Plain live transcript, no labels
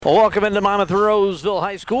Well, welcome into Monmouth Roseville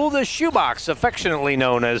High School, the Shoebox, affectionately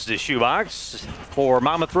known as the Shoebox, for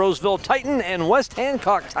Monmouth Roseville Titan and West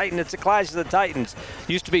Hancock Titan. It's a clash of the Titans.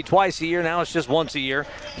 Used to be twice a year, now it's just once a year.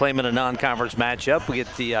 Play them in a non-conference matchup. We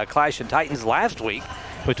get the clash of Titans last week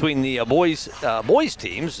between the boys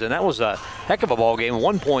teams, and that was a heck of a ball game.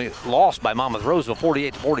 1 point lost by Monmouth Roseville,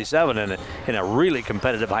 48-47, in a really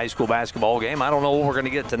competitive high school basketball game. I don't know what we're going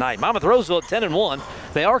to get tonight. Monmouth Roseville at 10-1.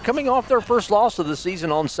 They are coming off their first loss of the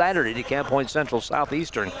season on Saturday to Camp Point Central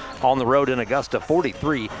Southeastern on the road in Augusta,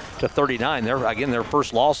 43-39. Their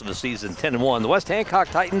first loss of the season, 10-1. The West Hancock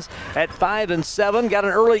Titans at 5-7. Got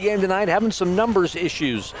an early game tonight, having some numbers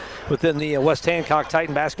issues within the West Hancock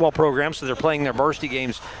Titan basketball program, so they're playing their varsity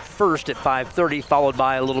games first at 5:30, followed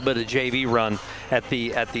by a little bit of JV run at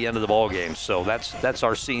the end of the ball game. So that's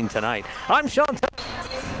our scene tonight. I'm Sean.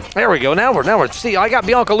 There we go. Now we're. See, I got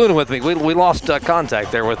Bianca Luna with me. We lost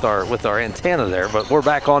contact there with our antenna there, but we're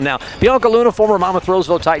back on now. Bianca Luna, former Monmouth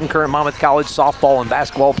Roseville Titan, current Monmouth College softball and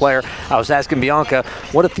basketball player. I was asking Bianca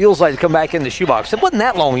what it feels like to come back in the Shoebox. It wasn't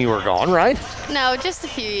that long you were gone, right? No, just a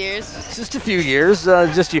few years. Just a few years.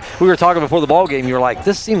 We were talking before the ball game. You were like,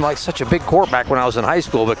 this seemed like such a big court back when I was in high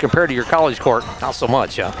school, but compared to your college court, not so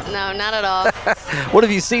much, huh? No, not at all. What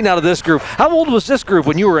have you seen out of this group? How old was this group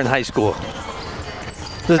when you were in high school?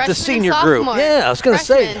 The senior group. Yeah, I was going to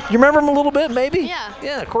say. You remember them a little bit, maybe? Yeah.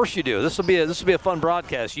 Yeah, of course you do. This will be a fun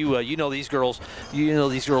broadcast. You know these girls. You know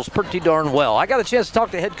these girls pretty darn well. I got a chance to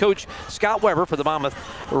talk to head coach Scott Weber for the Monmouth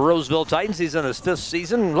Roseville Titans. He's in his fifth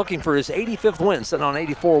season, looking for his 85th win, sitting on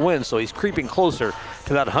 84 wins. So he's creeping closer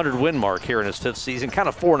to that 100 win mark here in his fifth season. Kind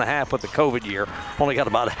of 4.5 with the COVID year. Only got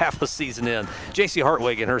about half a season in. JC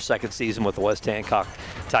Hartwig in her second season with the West Hancock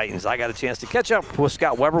Titans. I got a chance to catch up with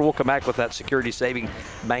Scott Weber. We'll come back with that Security Savings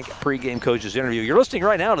Bank pregame coaches interview. You're listening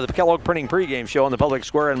right now to the Kellogg Printing pregame show on the public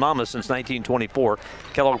square in Monmouth since 1924.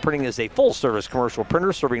 Kellogg Printing is a full-service commercial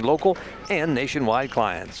printer serving local and nationwide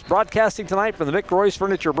clients. Broadcasting tonight from the Mick Royce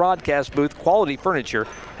Furniture broadcast booth, quality furniture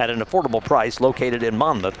at an affordable price, located in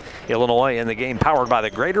Monmouth, Illinois, and the game powered by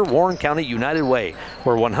the Greater Warren County United Way,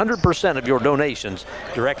 where 100% of your donations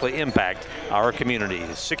directly impact our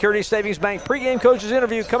communities. Security Savings Bank pregame coaches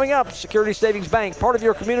interview coming up. Security Savings Bank, part of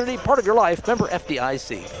your community, part of your life. Member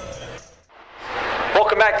FDIC.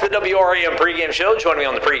 Welcome back to the WREM pregame show. Joining me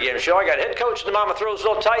on the pregame show, I got head coach of the Monmouth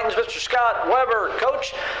Roseville Titans, Mr. Scott Weber.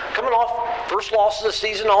 Coach, coming off first loss of the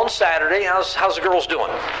season on Saturday. How's the girls doing?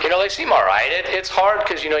 You know, they seem all right. It's hard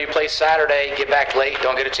because, you play Saturday, get back late,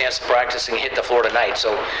 don't get a chance to practice, and hit the floor tonight.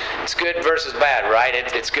 So it's good versus bad, right?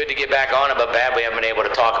 It's good to get back on it, but bad we haven't been able to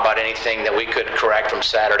talk about anything that we could correct from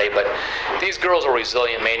Saturday. But these girls are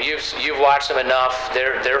resilient, man. You've watched them enough.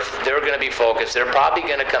 They're going to be focused. They're probably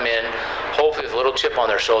going to come in, hopefully with a little chip on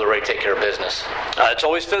their shoulder, ready to take care of business. It's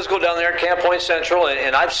always physical down there at Camp Point Central,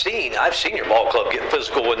 and I've seen your ball club get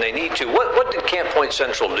physical when they need to. What did Camp Point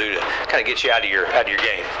Central do to kind of get you out of your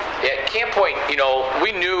game? Yeah, Camp Point,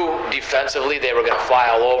 we knew defensively they were going to fly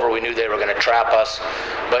all over. We knew they were going to trap us,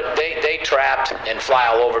 but they trapped and fly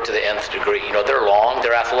all over to the nth degree. They're long,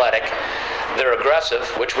 they're athletic. They're aggressive,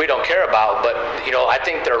 which we don't care about, but I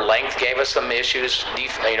think their length gave us some issues,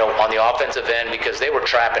 on the offensive end, because they were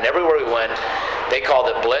trapping everywhere we went. They called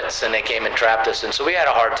it blitz, and they came and trapped us, and so we had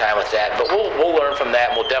a hard time with that. But we'll learn from that,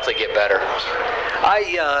 and we'll definitely get better.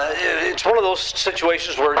 It's one of those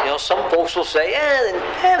situations where some folks will say,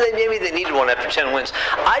 maybe they needed one after 10 wins.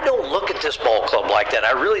 I don't look at this ball club like that.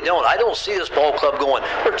 I really don't. I don't see this ball club going,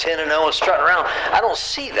 we're 10-0 and strutting around. I don't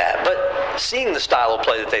see that, but seeing the style of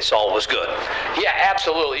play that they saw was good. Yeah,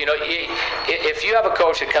 absolutely. If you have a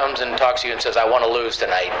coach that comes and talks to you and says, I want to lose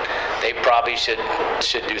tonight, they probably should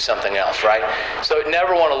do something else, right? So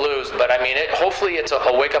never want to lose, but hopefully it's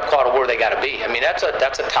a wake-up call to where they got to be. That's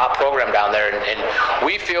a top program down there, and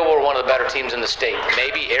we feel we're one of the better teams in the state.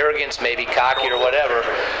 Maybe arrogance, maybe cocky or whatever,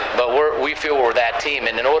 but we feel we're that team,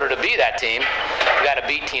 and in order to be that team, we got to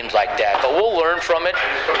beat teams like that. But we'll learn from it.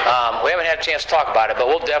 We haven't had a chance to talk about it, but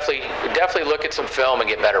we'll definitely look at some film and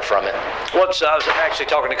get better from it. I was actually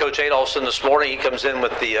talking to Coach Adolphson this morning. He comes in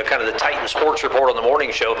with the kind of the Titan Sports Report on the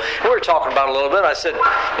morning show. We were talking about it a little bit. I said,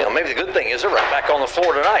 maybe the good thing is they're right back on the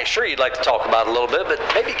floor tonight. Sure, you'd like to talk about it a little bit, but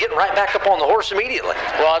maybe getting right back up on the horse immediately.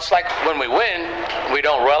 Well, it's like when we win, we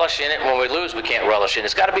don't relish in it. When we lose, we can't relish in it.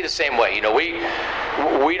 It's got to be the same way.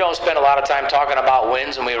 We don't spend a lot of time talking about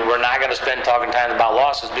wins, and we're not going to spend talking time about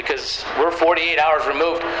losses because we're 48 hours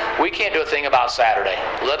removed. We can't do a thing about Saturday.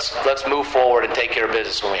 Let's move forward and take care of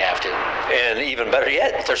business when we have to. And even better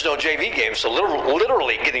yet, there's no JV game, so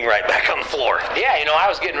literally getting right back on the floor. Yeah, I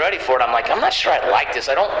was getting ready for it. I'm like, I'm not sure I like this.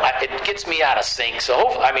 It gets me out of sync.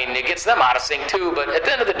 So it gets them out of sync too. But at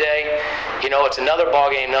the end of the day, it's another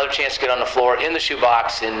ball game, another chance to get on the floor in the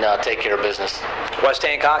shoebox and take care of business. West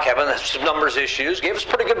Hancock having some numbers issues. Gave us a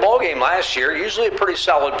pretty good ball game last year. Usually a pretty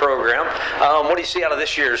solid program. What do you see out of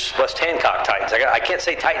this year's West Hancock Titans? I can't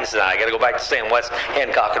say Titans tonight. I got to go back to saying West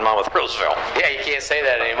Hancock and Monmouth Roseville. Yeah, you can't say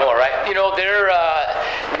that anymore, right? Their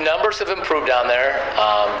numbers have improved down there.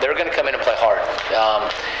 They're going to come in and play hard.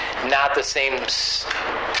 Not the same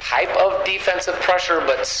type of defensive pressure,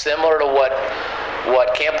 but similar to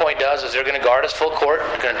what Camp Point does is they're going to guard us full court.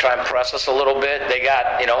 They're going to try and press us a little bit. They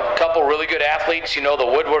got, a couple really good athletes. The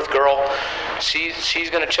Woodworth girl,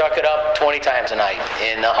 she's going to chuck it up 20 times a night.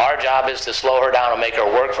 And our job is to slow her down and make her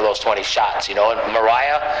work for those 20 shots. And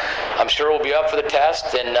Mariah, I'm sure will be up for the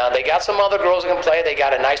test. And they got some other girls that can play. They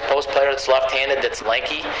got a nice post player that's left-handed, that's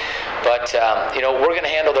lanky. But, we're going to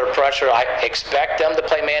handle their pressure. I expect them to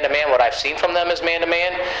play man-to-man. What I've seen from them is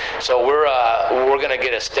man-to-man. So we're going to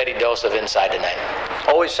get a steady dose of inside tonight.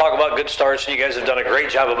 Always talk about good starts, and you guys have done a great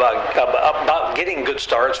job about getting good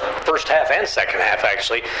starts, first half and second half,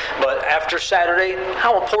 actually. But after Saturday,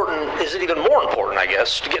 how important is it, even more important, I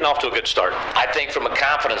guess, to getting off to a good start? I think from a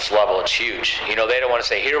confidence level, it's huge. They don't want to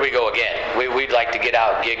say, here we go again. We'd like to get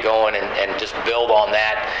out, get going, and just build on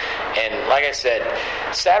that. And like I said,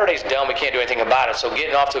 Saturday's done. We can't do anything about it. So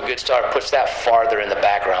getting off to a good start puts that farther in the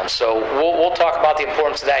background. So we'll talk about the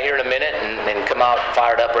importance of that here in a minute and come out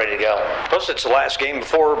fired up, ready to go. Plus, it's the last game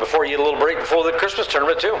before you get a little break before the Christmas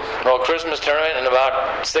tournament, too. Well, Christmas tournament and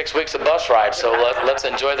about 6 weeks of bus ride. So let's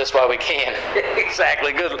enjoy this while we can.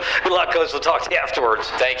 Exactly. Good luck, Coach. We'll talk to you afterwards.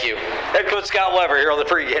 Thank you. Head Coach Scott Weber here on the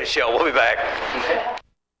pregame show. We'll be back.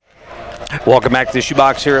 Welcome back to the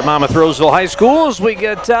Shoebox here at Monmouth Roseville High School. As we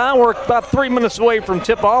get, we're about 3 minutes away from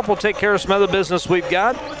tip-off. We'll take care of some other business we've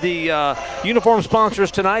got. The uniform sponsors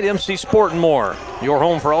tonight, MC Sport & More. Your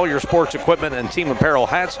home for all your sports equipment and team apparel,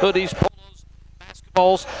 hats, hoodies, polos,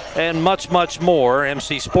 basketballs, and much, much more.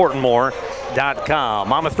 MCSportandMore.com.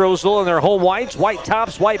 Monmouth Roseville in their home whites, white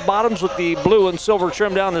tops, white bottoms with the blue and silver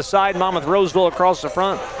trim down the side. Monmouth Roseville across the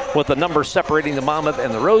front with the number separating the Monmouth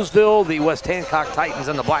and the Roseville. The West Hancock Titans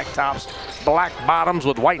and the black tops, black bottoms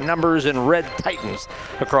with white numbers and red Titans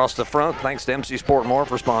across the front. Thanks to MC Sport More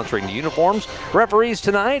for sponsoring the uniforms. Referees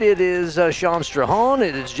tonight, it is Sean Strahan,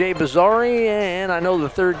 it is Jay Bazzari, and I know the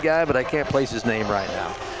third guy, but I can't place his name right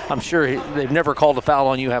now. I'm sure they've never called a foul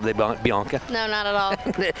on you, have they, Bianca? No, not at all.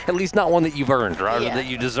 At least not one that you've earned, right? Yeah. Or that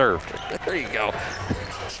you deserved. There you go.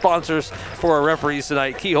 Sponsors for our referees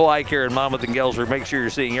tonight, Kehoe Eye Care in Monmouth and Galesburg. Make sure you're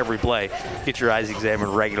seeing every play. Get your eyes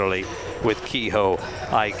examined regularly with Kehoe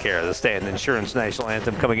Eye Care. The Stanton Insurance National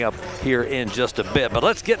Anthem coming up here in just a bit. But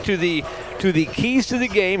let's get to the keys to the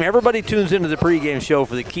game. Everybody tunes into the pregame show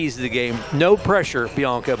for the keys to the game. No pressure,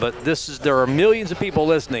 Bianca, but there are millions of people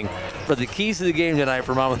listening for the keys to the game tonight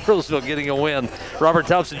for Monmouth Roseville getting a win. Robert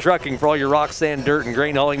Thompson Trucking for all your rock, sand, dirt, and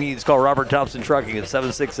grain hauling needs. Call Robert Thompson Trucking at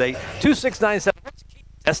 768-2697.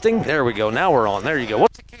 Testing. There we go. Now we're on. There you go.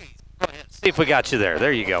 What's the key? Go ahead. See if we got you there.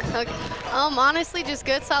 There you go. Okay. Honestly, just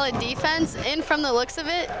good, solid defense. And from the looks of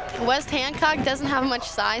it, West Hancock doesn't have much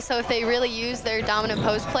size, so if they really use their dominant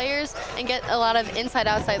post players and get a lot of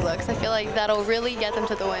inside-outside looks, I feel like that'll really get them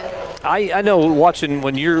to the win. I know watching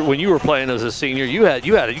when you were playing as a senior, you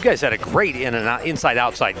guys had a great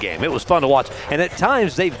inside-outside game. It was fun to watch, and at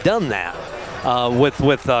times they've done that. With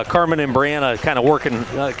Carmen and Brianna kind of working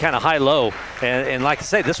kind of high-low. And like I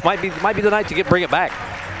say, this might be the night to bring it back.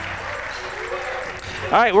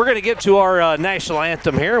 All right, we're going to get to our national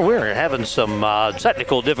anthem here. We're having some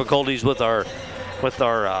technical difficulties with our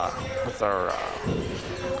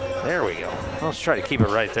there we go. Let's try to keep it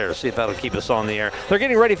right there, see if that'll keep us on the air. They're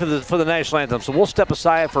getting ready for the national anthem, so we'll step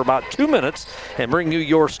aside for about 2 minutes and bring you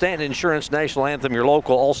your Stanton Insurance National Anthem, your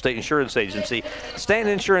local Allstate Insurance Agency.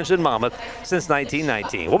 Stanton Insurance in Monmouth since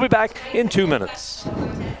 1919. We'll be back in 2 minutes.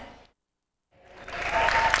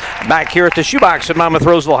 Back here at the Shoebox at Monmouth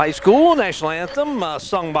Roseville High School, national anthem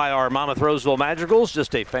sung by our Monmouth Roseville Madrigals.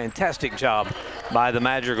 Just a fantastic job by the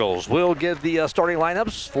Madrigals. We'll give the starting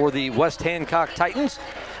lineups for the West Hancock Titans.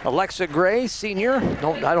 Alexa Gray, senior.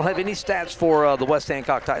 I don't have any stats for the West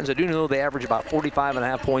Hancock Titans. I do know they average about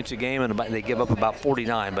 45.5 points a game, and they give up about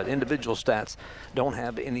 49, but individual stats don't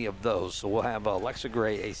have any of those. So we'll have Alexa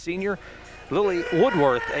Gray, a senior. Lily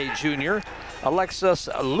Woodworth, a junior. Alexis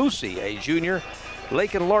Lucy, a junior.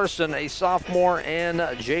 Lakin Larson, a sophomore, and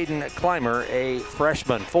Jaden Clymer, a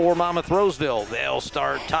freshman. For Monmouth Roseville, they'll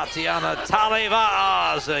start Tatiana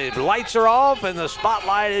Talivas. The lights are off and the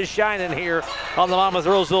spotlight is shining here on the Monmouth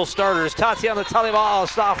Roseville starters. Tatiana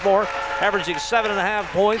Talivas, sophomore, averaging 7.5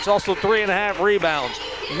 points, also 3.5 rebounds.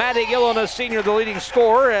 Maddie Gillen, a senior, the leading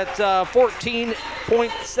scorer at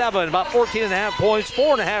 14.7, about 14.5 points,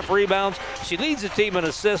 4.5 rebounds. She leads the team in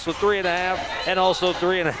assists with 3.5 and also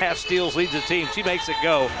 3.5 steals, leads the team. She makes it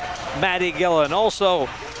go. Maddie Gillen. Also,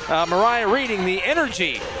 Mariah Reading, the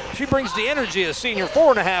energy. She brings the energy, a senior,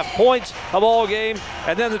 4.5 points a ball game.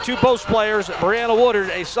 And then the two post players, Brianna Woodard,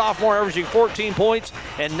 a sophomore, averaging 14 points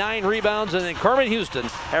and 9 rebounds. And then Carmen Houston,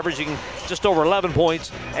 averaging just over 11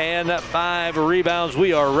 points and 5 rebounds.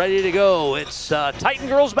 We are ready to go. It's Titan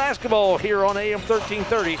girls basketball here on AM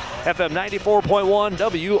 1330, FM 94.1,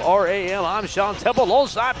 WRAM. I'm Sean Temple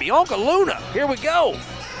alongside Bianca Luna. Here we go.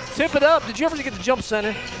 Tip it up. Did you ever get to jump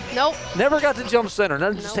center? Nope. Never got to jump center.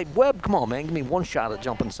 Now just Nope. say, Webb, come on, man. Give me one shot at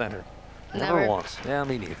jumping center. Never. Once. Yeah,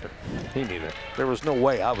 me neither. Me neither. There was no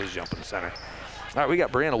way I was jumping center. All right, we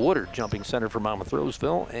got Brianna Woodard jumping center for Monmouth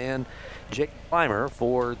Roseville and Jake Clymer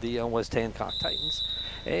for the West Hancock Titans.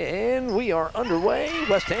 And we are underway.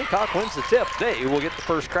 West Hancock wins the tip. They will get the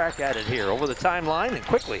first crack at it here. Over the timeline and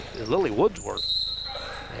quickly is Lily Woodsworth.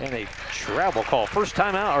 And a travel call. First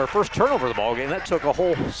time out, or first turnover of the ball game. That took a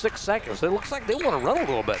whole 6 seconds. It looks like they want to run a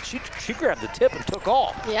little bit. She grabbed the tip and took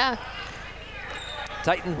off. Yeah.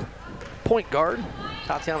 Titan point guard,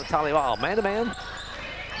 Tatiana Talivas. Man-to-man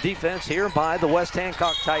defense here by the West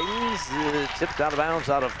Hancock Titans. Tipped out of bounds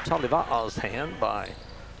out of Talivas' hand by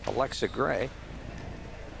Alexa Gray.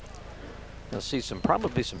 You'll see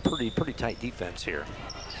probably some pretty tight defense here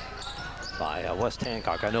by West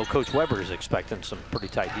Hancock. I know Coach Weber is expecting some pretty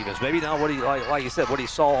tight defense. Maybe not what he, like you said, what he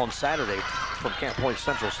saw on Saturday from Camp Point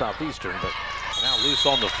Central Southeastern, but now loose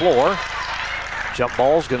on the floor. Jump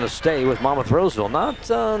ball's going to stay with Monmouth Roseville. Not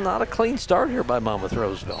a clean start here by Monmouth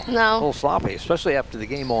Roseville. No. A little sloppy, especially after the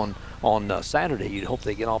game on Saturday. You'd hope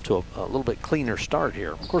they get off to a little bit cleaner start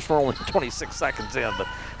here. Of course, we're only 26 seconds in, but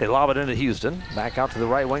they lob it into Houston. Back out to the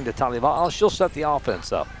right wing to Talivas. She'll set the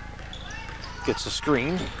offense up. Gets a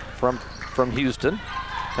screen from Houston.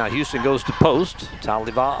 Now Houston goes to post.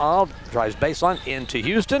 Talivas drives baseline into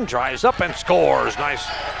Houston, drives up and scores. Nice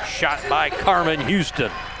shot by Carmen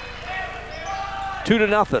Houston.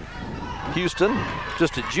 2-0. Houston,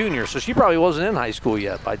 just a junior, so she probably wasn't in high school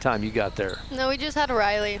yet by the time you got there. No, we just had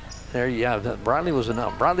Riley. There, yeah, Bradley was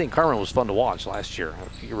enough. Bradley and Carmen was fun to watch last year,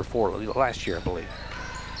 last year, I believe.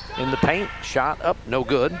 In the paint, shot up, no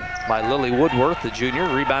good by Lily Woodworth, the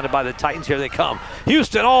junior, rebounded by the Titans. Here they come.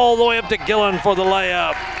 Houston all the way up to Gillen for the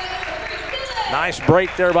layup. Nice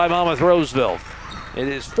break there by Monmouth Roseville. It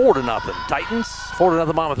is 4-0. Titans,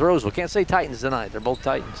 4-0 Monmouth Roseville. Can't say Titans tonight. They're both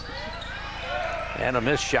Titans. And a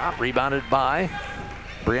missed shot, rebounded by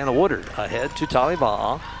Brianna Woodard. Ahead to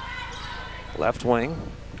Talivas. Left wing,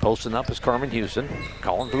 posting up is Carmen Houston,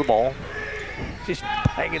 calling for the ball. She's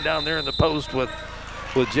hanging down there in the post with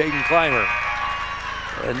Jaden Clymer.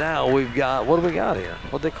 And now we've got, what do we got here?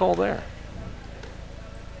 What'd they call there?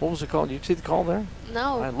 What was it called? Did you see the call there?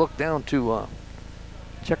 No. I looked down to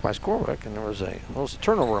check my scorebook, and there was a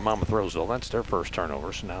turnover in Monmouth Roseville. That's their first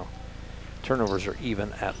turnover, so now turnovers are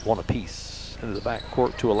even at 1 apiece. Into the back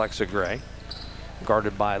court to Alexa Gray,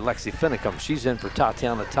 guarded by Lexi Finicum. She's in for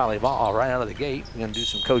Tatiana Talivas right out of the gate. We're going to do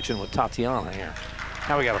some coaching with Tatiana here.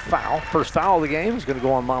 Now we got a foul. First foul of the game is going to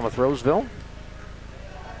go on Monmouth Roseville.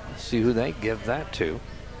 Let's see who they give that to.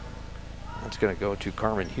 That's going to go to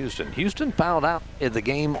Carmen Houston. Houston fouled out in the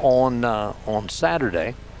game on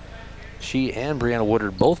Saturday. She and Brianna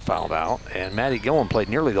Woodard both fouled out, and Maddie Gillen played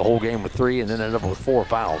nearly the whole game with 3 and then ended up with 4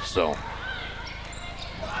 fouls. So.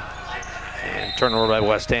 And turnover by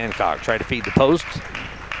West Hancock. Try to feed the post.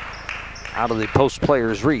 Out of the post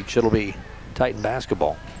player's reach, it'll be Titan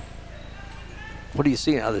basketball. What do you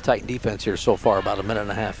see out of the Titan defense here so far, about a minute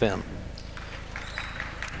and a half in?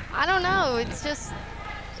 I don't know. It's just,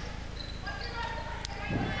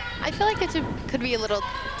 I feel like it could be a little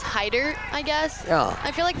tighter, I guess. Yeah.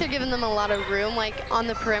 I feel like they're giving them a lot of room, like on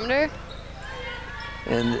the perimeter.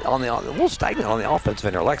 And on the, a little stagnant on the offensive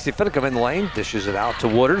end. Lexi Finicum in the lane, dishes it out to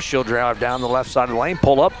Woodard. She'll drive down the left side of the lane,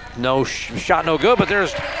 pull up, no shot, no good. But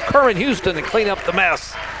there's Carmen Houston to clean up the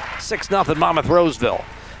mess. 6-0 Monmouth Roseville,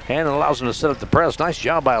 and it allows them to set up the press. Nice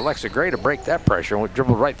job by Alexa Gray to break that pressure and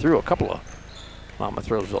dribbled right through a couple of Monmouth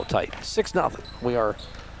Roseville Titans. 6-0. We are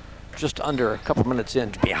just under a couple minutes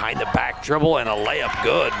in. Behind the back dribble and a layup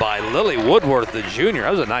good by Lily Woodworth, the junior.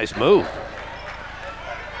 That was a nice move.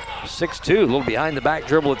 6-2, a little behind the back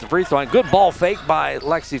dribble at the free throw line. Good ball fake by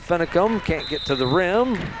Lexi Finicum. Can't get to the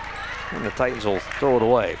rim. And the Titans will throw it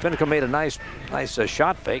away. Finicum made a nice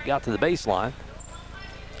shot fake, got to the baseline.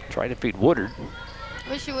 Tried to feed Woodard.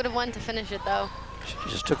 Wish she would have won to finish it though. She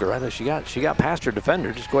just took it right there. She got past her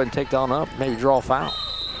defender. Just go ahead and take down up, maybe draw a foul.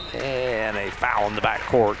 And a foul in the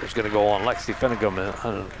backcourt is going to go on Lexi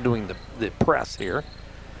Finicum doing the press here.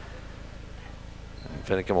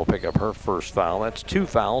 Finicum will pick up her first foul. That's 2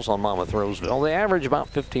 fouls on Monmouth Roseville. They average about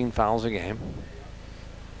 15 fouls a game.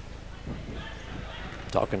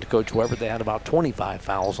 Talking to Coach Weber, they had about 25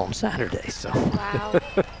 fouls on Saturday. So wow.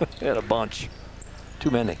 They had a bunch.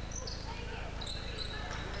 Too many.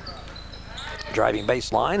 Driving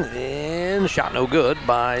baseline, and shot no good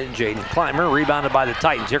by Jaden Clymer. Rebounded by the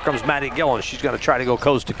Titans. Here comes Maddie Gillen. She's going to try to go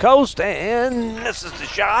coast to coast, and misses the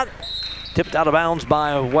shot. Tipped out of bounds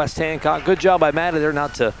by West Hancock. Good job by Maddie there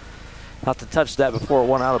not to touch that before it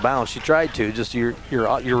went out of bounds. She tried to. Just your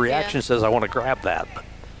reaction says, I want to grab that.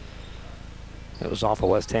 It was off of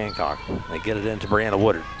West Hancock. They get it into Brianna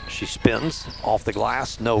Woodard. She spins off the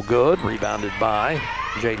glass, no good. Rebounded by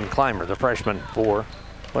Jaden Clymer, the freshman for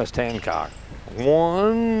West Hancock.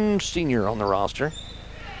 One senior on the roster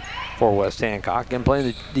for West Hancock. Again,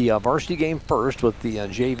 playing the varsity game first with the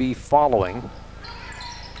JV following.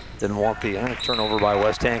 Didn't want the turnover by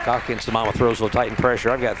West Hancock against the Monmouth Roseville Titan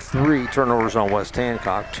pressure. I've got 3 turnovers on West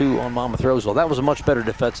Hancock, 2 on Monmouth Roseville. That was a much better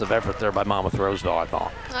defensive effort there by Monmouth Roseville, I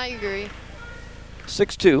thought. I agree.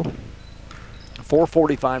 6-2.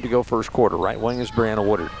 4:45 to go first quarter. Right wing is Brianna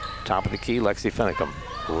Woodard. Top of the key, Lexi Finicum.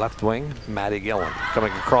 Left wing, Maddie Gillen.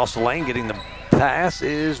 Coming across the lane, getting the pass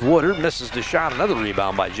is Woodard. Misses the shot. Another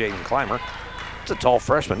rebound by Jaden Clymer. It's a tall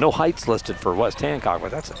freshman. No heights listed for West Hancock,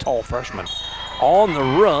 but that's a tall freshman. On the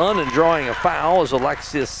run and drawing a foul is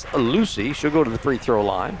Alexis Lucy. She'll go to the free throw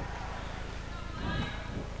line.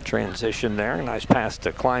 Transition there. Nice pass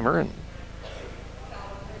to Clymer.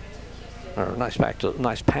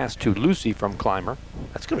 Nice pass to Lucy from Clymer.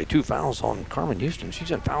 That's going to be 2 fouls on Carmen Houston. She's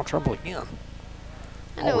in foul trouble again.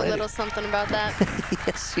 I know already. A little something about that.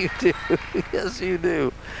 Yes, you do. Yes, you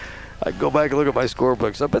do. I go back and look at my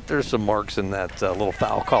scorebooks. I bet there's some marks in that little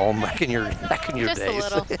foul column back in your Just days.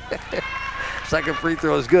 Just a little. Second free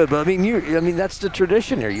throw is good, but I mean that's the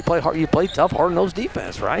tradition here. You play hard, you play tough, hard-nosed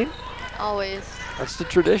defense, right? Always. That's the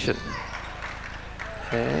tradition.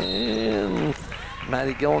 And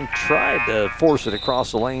Maddie Gillen tried to force it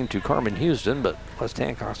across the lane to Carmen Houston, but West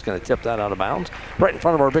Hancock's going to tip that out of bounds right in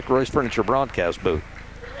front of our Vic Royce Furniture broadcast booth.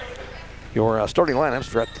 Your starting lineups,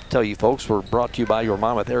 forgot to tell you folks, were brought to you by your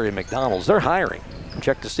Monmouth area McDonald's. They're hiring.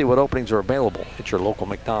 Check to see what openings are available at your local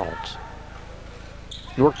McDonald's.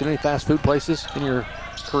 You worked at any fast food places in your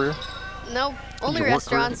career? Nope, only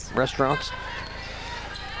restaurants. Restaurants.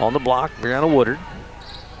 On the block, Brianna Woodard.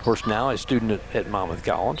 Of course, now a student at Monmouth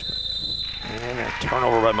College. And a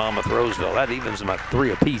turnover by Monmouth Roseville. That evens them at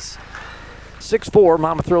 3 apiece. 6-4,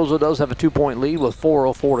 Monmouth Roseville does have a 2-point lead with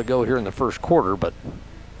 4:04 to go here in the first quarter, but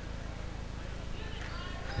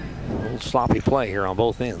a little sloppy play here on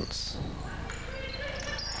both ends.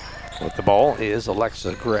 With the ball is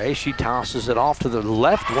Alexa Gray. She tosses it off to the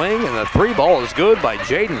left wing, and the 3 ball is good by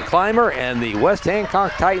Jaden Clymer, and the West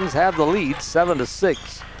Hancock Titans have the lead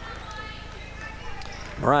 7-6.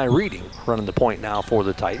 Mariah Reading running the point now for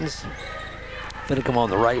the Titans. Finicum on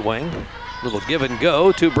the right wing. Little give and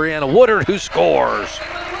go to Brianna Woodard, who scores.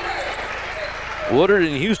 Woodard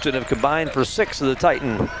and Houston have combined for 6 of the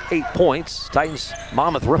Titan 8 points. Titans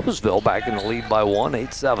Monmouth Roseville back in the lead by 1,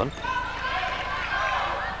 8-7.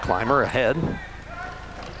 Clymer ahead.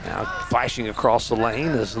 Now flashing across the lane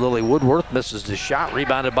as Lily Woodworth misses the shot,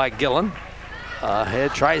 rebounded by Gillen.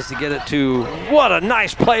 Ahead, tries to get it to, what a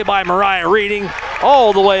nice play by Mariah Reading,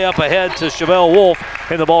 all the way up ahead to Chevelle Wolf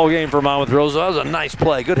in the ball game for Monmouth Roseville. That was a nice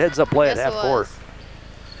play, good heads up play at half court.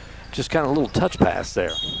 Just kind of a little touch pass there.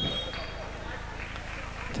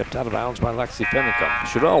 Tipped out of bounds by Lexi Finicum.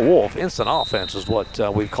 Chevelle Wolf, instant offense is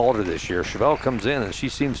what we've called her this year. Chevelle comes in and she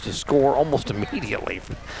seems to score almost immediately.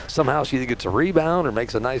 Somehow she either gets a rebound or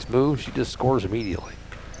makes a nice move. She just scores immediately.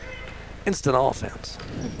 Instant offense.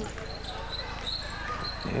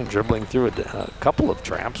 And dribbling through a couple of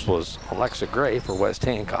traps was Alexa Gray for West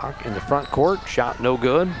Hancock. In the front court, shot no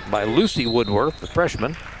good by Lucy Woodworth, the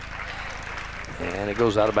freshman. And it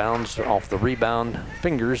goes out of bounds off the rebound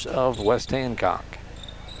fingers of West Hancock.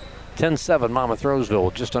 10-7 Monmouth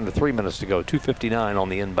Roseville, just under 3 minutes to go, 2:59 on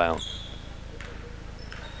the inbound.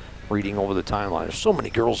 Reading over the timeline. There's so many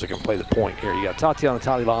girls that can play the point here. You got Tatiana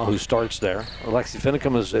Talila, who starts there. Alexi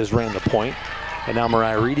Finicum has ran the point. And now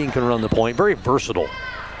Mariah Reading can run the point. Very versatile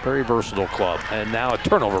club. And now a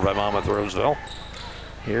turnover by Monmouth Roseville.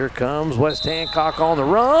 Here comes West Hancock on the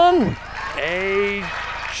run. A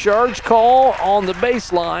charge call on the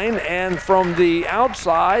baseline, and from the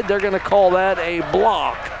outside, they're going to call that a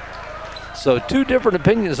block. So 2 different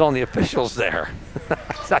opinions on the officials there.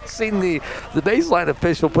 I've seen the baseline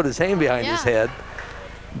official put his hand behind his head.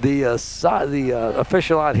 The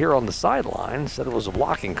official out here on the sideline said it was a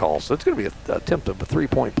blocking call, so it's going to be an attempt of a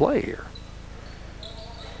 3-point play here.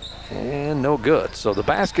 And no good. So the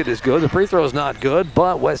basket is good. The free throw is not good,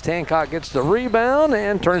 but West Hancock gets the rebound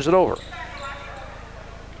and turns it over.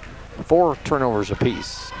 4 turnovers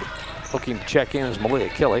apiece. Looking to check in is Malia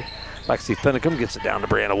Kelly. Lexi Finicum gets it down to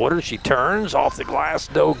Brianna Woodard. She turns off the glass,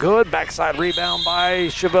 no good. Backside rebound by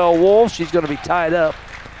Chevelle Wolf. She's going to be tied up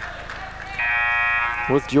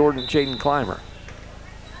with Jaden Clymer.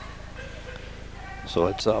 So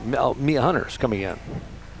it's Mia Hunter's coming in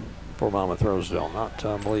for Monmouth Roseville, not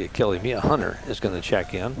Malia Kelly. Mia Hunter is going to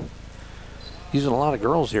check in. Using a lot of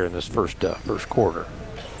girls here in this first quarter.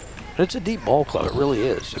 It's a deep ball club, it really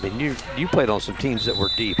is. I mean, you played on some teams that were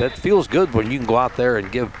deep. It feels good when you can go out there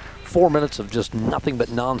and give 4 minutes of just nothing but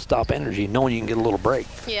nonstop energy, knowing you can get a little break.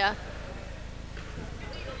 Yeah.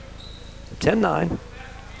 10-9.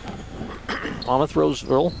 Monmouth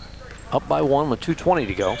Roseville up by 1 with 2:20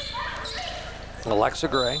 to go. Alexa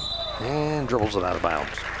Gray, and dribbles it out of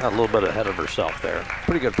bounds. Got a little bit ahead of herself there.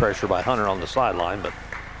 Pretty good pressure by Hunter on the sideline, but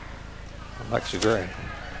Alexa Gray,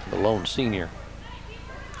 the lone senior,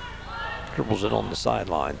 dribbles it on the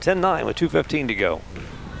sideline. 10-9 with 2:15 to go.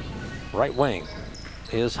 Right wing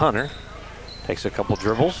is Hunter. Takes a couple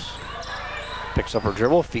dribbles. Picks up her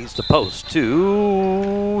dribble, feeds the post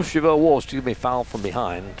to Chevelle Wolf. She's going to be fouled from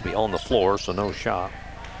behind to be on the floor, so no shot.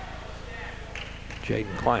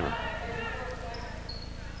 Jaden Clymer.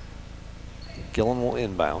 Gillen will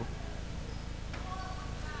inbound.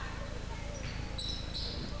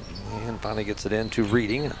 And finally gets it into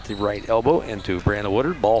Reading at the right elbow into Brianna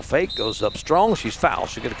Woodard. Ball fake, goes up strong. She's fouled.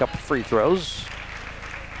 She'll get a couple free throws.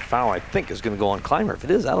 Foul, I think, is going to go on Clymer. If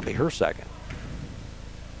it is, that'll be her second.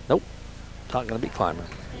 Nope, not going to be Clymer.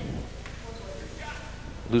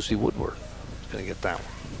 Lucy Woodworth is going to get that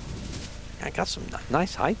one. I got some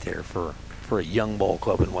nice height there for a young ball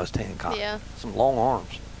club in West Hancock. Yeah. Some long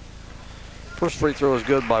arms. First free throw is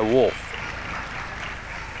good by Wolf.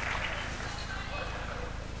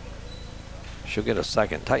 She'll get a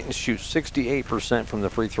second. Titans shoot 68% from the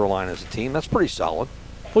free throw line as a team. That's pretty solid.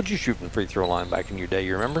 What'd you shoot from the free throw line back in your day?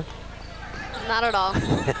 You remember? Not at all.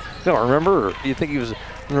 You don't remember? Or do you think he was,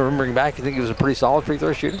 remembering back, you think he was a pretty solid free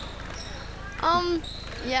throw shooter? Yeah,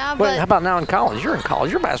 But how but about now in college? You're in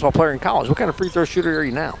college. You're a basketball player in college. What kind of free throw shooter are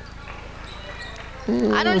you now?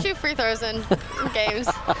 I don't shoot free throws in games.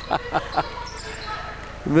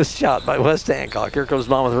 Missed shot by West Hancock. Here comes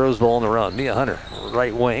Monmouth Roseville on the run. Mia Hunter,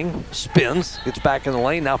 right wing, spins, gets back in the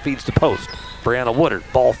lane, now feeds to post. Brianna Woodard,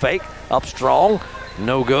 ball fake, up strong,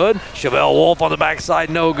 no good. Chevelle Wolf on the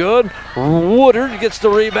backside, no good. Woodard gets the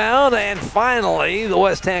rebound, and finally the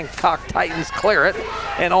West Hancock Titans clear it.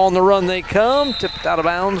 And on the run they come, tipped out of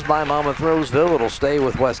bounds by Monmouth Roseville. It'll stay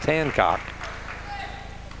with West Hancock.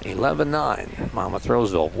 11-9, Monmouth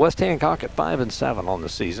Roseville. West Hancock at 5-7 on the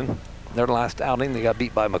season. Their last outing, they got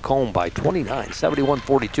beat by Macomb by 29,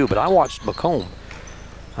 71-42. But I watched Macomb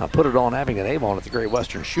put it on Abingdon-Avon at the Great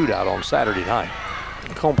Western Shootout on Saturday night.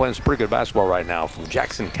 Macomb playing some pretty good basketball right now from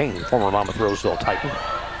Jackson Kane, former Monmouth Roseville Titan.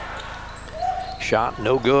 Shot,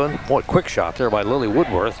 no good. Boy, quick shot there by Lily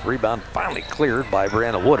Woodworth. Rebound finally cleared by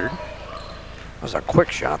Brianna Woodard. That was a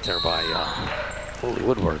quick shot there by Lily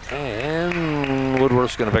Woodworth. And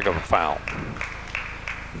Woodworth's going to pick up a foul.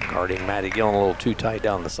 Guarding Maddie Gillen a little too tight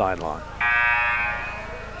down the sideline.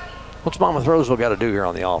 What's Monmouth Roseville got to do here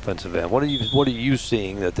on the offensive end? What are you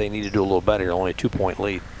seeing that they need to do a little better? Only a 2-point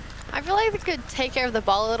lead. I feel like they could take care of the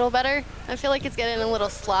ball a little better. I feel like it's getting a little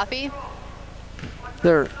sloppy.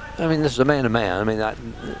 I mean, this is a man-to-man. I mean,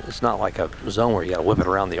 it's not like a zone where you got to whip it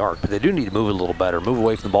around the arc, but they do need to move it a little better, move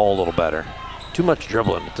away from the ball a little better. Too much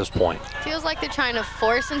dribbling at this point. Feels like they're trying to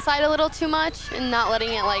force inside a little too much and not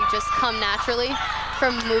letting it like just come naturally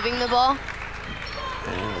from moving the ball.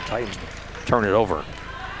 And the Titans turn it over.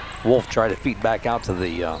 Wolf tried to feed back out to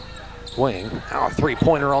the wing. Now a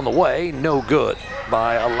three-pointer on the way, no good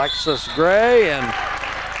by Alexis Gray, and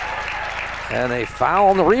a foul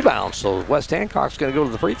on the rebound. So West Hancock's going to go to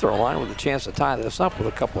the free throw line with a chance to tie this up with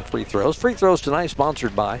a couple of free throws. Free throws tonight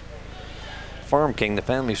sponsored by Farm King, the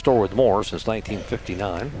family store with more since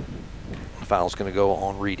 1959. The foul's going to go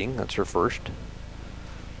on Reading. That's her first.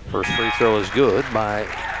 First free throw is good by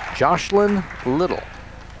Jocelyn Little.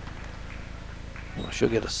 Well, she'll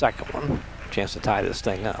get a second one. Chance to tie this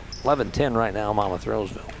thing up. 11-10 right now, Monmouth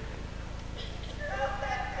Roseville.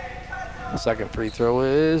 Second free throw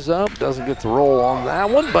is up. Doesn't get the roll on that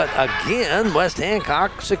one, but again, West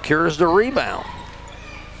Hancock secures the rebound.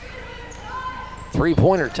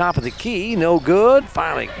 Three-pointer top of the key, no good.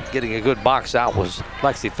 Finally getting a good box out was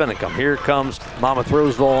Lexi Finicum. Here comes Monmouth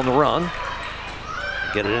Roseville on the run.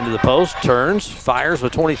 Get it into the post, turns, fires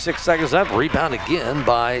with 26 seconds left. Rebound again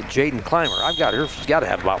by Jaden Clymer. I've got her. She's got to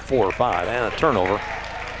have about 4 or 5 and a turnover.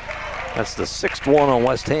 That's the 6th one on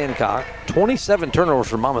West Hancock. 27 turnovers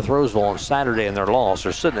for Monmouth Roseville on Saturday in their loss.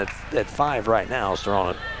 They're sitting at 5 right now, so they're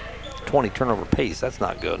on a 20 turnover pace. That's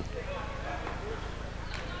not good.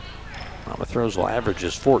 Monmouth Roseville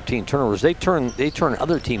averages 14 turnovers. They turn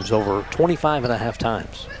other teams over 25.5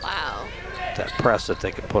 times. Wow. That press that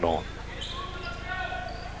they can put on.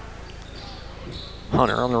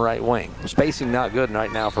 Hunter on the right wing. Spacing not good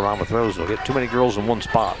right now for Monmouth Roseville. Get too many girls in one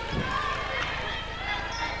spot.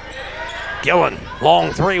 Gillen,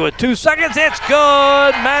 long three with 2 seconds. It's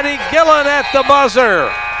good. Maddie Gillen at the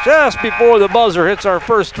buzzer. Just before the buzzer hits our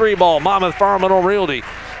first 3-ball. Monmouth Farm and Home Realty.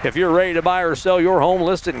 If you're ready to buy or sell your home,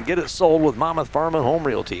 list it and get it sold with Monmouth Farm and Home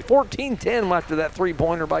Realty. 14-10 after that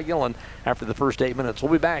 3-pointer by Gillen after the first 8 minutes.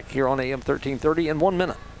 We'll be back here on AM 1330 in 1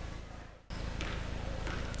 minute.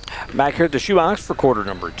 Back here at the Shoebox for quarter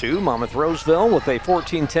number 2. Monmouth Roseville with a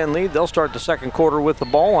 14-10 lead. They'll start the second quarter with the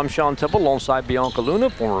ball. I'm Sean Temple alongside Bianca Luna,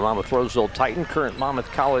 former Monmouth Roseville Titan, current Monmouth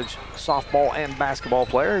College softball and basketball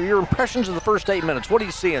player. Your impressions of the first 8 minutes. What are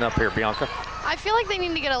you seeing up here, Bianca? I feel like they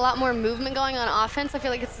need to get a lot more movement going on offense. I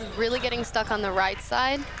feel like it's really getting stuck on the right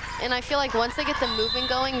side. And I feel like once they get the movement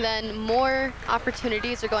going, then more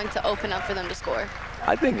opportunities are going to open up for them to score.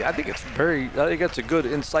 I think it's a good,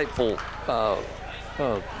 insightful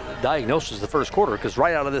diagnosis of the first quarter, because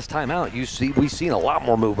right out of this timeout, we've seen a lot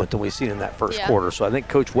more movement than we've seen in that first quarter. So I think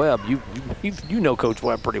Coach Webb, you know Coach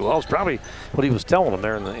Webb pretty well. It's probably what he was telling them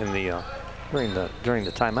there during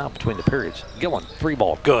the timeout between the periods. Gillen,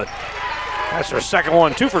 3-ball, good. That's her second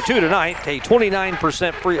one, 2 for 2 tonight. A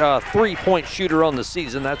 29% three-point shooter on the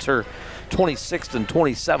season. That's her 26th and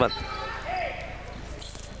 27th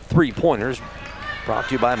three-pointers. Brought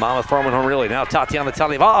to you by Monmouth Farm and Home Realty. Now Tatiana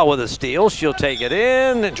Taliva'a with a steal. She'll take it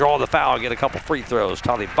in and draw the foul, get a couple free throws.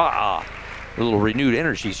 Taliva'a, a little renewed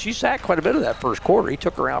energy. She sat quite a bit of that first quarter. He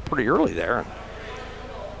took her out pretty early there.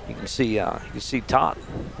 You can see Tot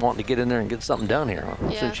wanting to get in there and get something done here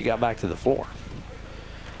since she got back to the floor.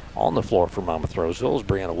 On the floor for Monmouth Roseville is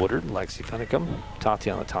Brianna Woodard, Lexi Finicum,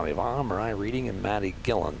 Tatiana Taliva'a, Mariah Reading, and Maddie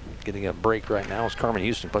Gillen. Getting a break right now is Carmen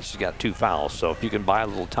Houston, plus she's got 2 fouls. So if you can buy a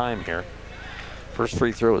little time here. First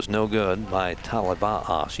free throw is no good by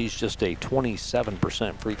Taliva'a. She's just a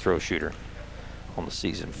 27% free throw shooter on the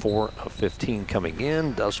season. 4 of 15 coming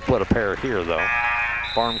in. Does split a pair here, though.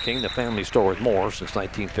 Farm King, the family store with more since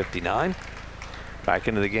 1959. Back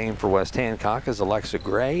into the game for West Hancock is Alexa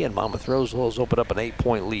Gray, and Monmouth Roseville has opened up an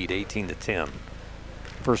 8-point lead, 18-10.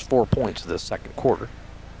 First 4 points of this second quarter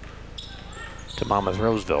to Monmouth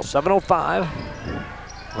Roseville. 7:05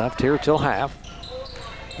 left here till half.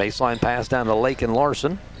 Baseline pass down to Lakin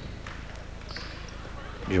Larson.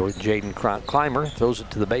 Jaden Clymer throws it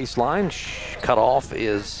to the baseline. Cut off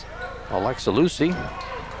is Alexa Lucy.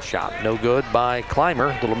 Shot no good by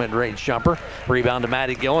Clymer. Little mid-range jumper. Rebound to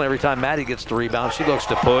Maddie Gillen. Every time Maddie gets the rebound, she looks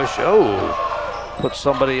to push. Oh, put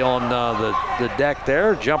somebody on the deck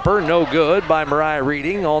there. Jumper no good by Mariah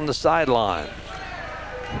Reading on the sideline.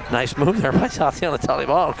 Nice move there by Tatiana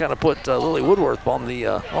Taliva'a. Kind of put Lily Woodworth on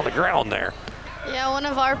the ground there. Yeah, one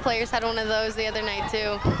of our players had one of those the other night,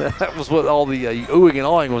 too. That was what all the oohing and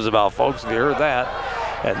awing was about, folks, if you heard that.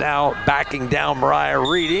 And now backing down Mariah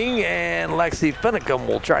Reading, and Lexi Finicum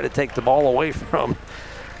will try to take the ball away from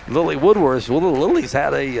Lily Woodworth. Well, Lily's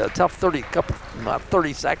had a tough 30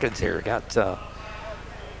 seconds here. Kind of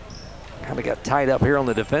got tied up here on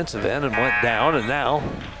the defensive end and went down, and now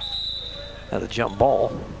had a jump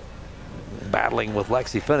ball. Battling with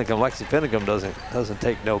Lexi Finicum. Lexi Finicum doesn't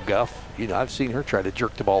take no guff. You know, I've seen her try to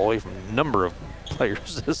jerk the ball away from a number of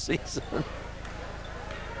players this season.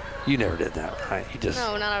 You never did that, right? You just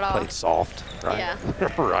no, not at all. Played soft, right? Yeah.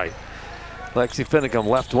 Right. Lexi Finicum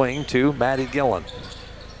left wing to Maddie Gillen.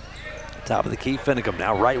 Top of the key, Finicum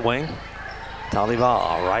now right wing.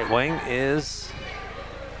 Taliva'a, right wing is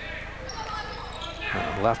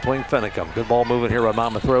left wing Finicum. Good ball moving here by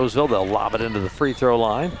Monmouth Roseville. They'll lob it into the free throw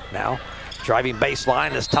line. Now driving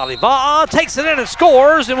baseline is Taliva'a. Takes it in and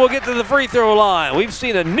scores, and we'll get to the free throw line. We've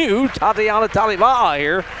seen a new Tatiana Taliva'a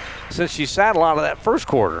here since she sat a lot of that first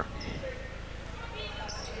quarter.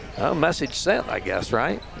 Well, message sent, I guess,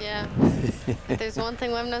 right? Yeah. If there's one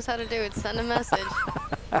thing Webb knows how to do, it's send a message.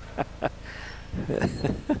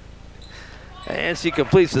 And she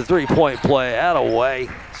completes the three-point play. Atta-way.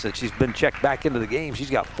 Since she's been checked back into the game, she's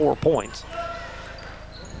got 4 points.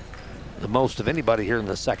 The most of anybody here in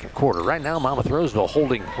the second quarter. Right now, Monmouth Roseville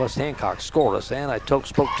holding West Hancock scoreless, and I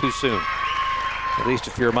spoke too soon. At least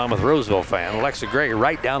if you're a Monmouth Roseville fan. Alexa Gray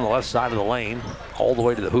right down the left side of the lane, all the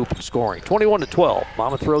way to the hoop and scoring. 21-12,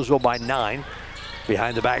 Monmouth Roseville by 9.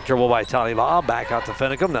 Behind the back dribble by Taliva, back out to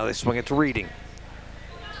Finicum. Now they swing it to Reading.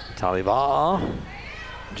 Taliva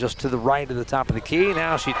just to the right of the top of the key.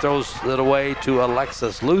 Now she throws it away to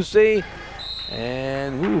Alexis Lucy.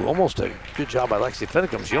 And almost a good job by Lexi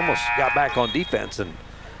Finicum. She almost got back on defense and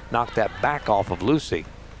knocked that back off of Lucy.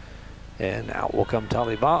 And out will come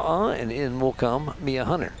Taliva, and in will come Mia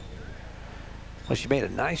Hunter. Well, she made a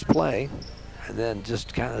nice play, and then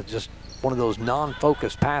just kind of one of those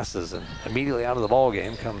non-focused passes, and immediately out of the ball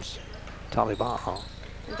game comes Taliva.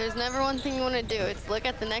 There's never one thing you want to do. It's look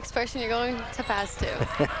at the next person you're going to pass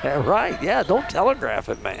to. Right, yeah, don't telegraph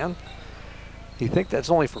it, man. You think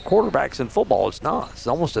that's only for quarterbacks in football. It's not. It's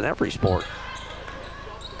almost in every sport.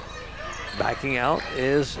 Backing out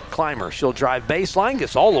is Clymer. She'll drive baseline,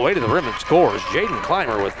 gets all the way to the rim and scores. Jaden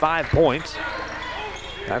Clymer with 5 points.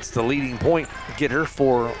 That's the leading point getter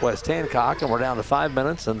for West Hancock, and we're down to 5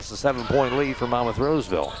 minutes, and it's a 7-point lead for Monmouth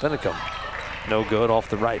Roseville. Finicum, no good off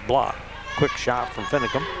the right block. Quick shot from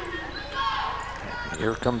Finicum.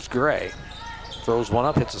 Here comes Gray. Throws one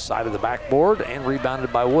up, hits the side of the backboard, and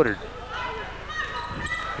rebounded by Woodard.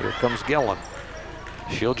 Here comes Gillen.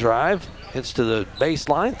 She'll drive, hits to the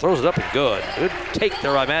baseline, throws it up and good. Good take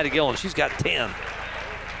there by Maddie Gillen. She's got 10.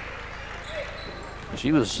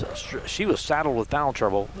 She was saddled with foul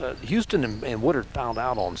trouble. Houston and Woodard fouled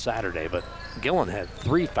out on Saturday, but Gillen had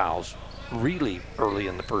 3 fouls really early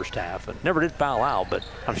in the first half and never did foul out, but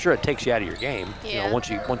I'm sure it takes you out of your game. Yeah. You know, once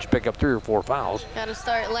you pick up 3 or 4 fouls. Got to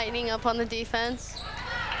start lightening up on the defense.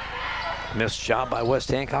 Missed shot by West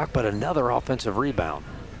Hancock, but another offensive rebound.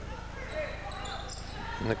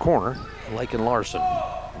 In the corner, Lakin Larson.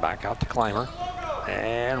 Back out to Clymer.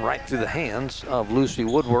 And right through the hands of Lucy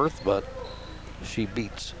Woodworth, but she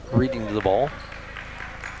beats Reading to the ball.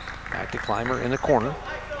 Back to Clymer in the corner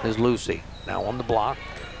is Lucy. Now on the block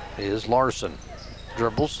is Larson.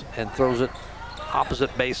 Dribbles and throws it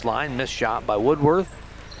opposite baseline. Missed shot by Woodworth.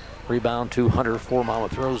 Rebound to Hunter for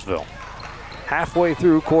Monmouth Roseville. Halfway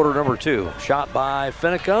through quarter number 2. Shot by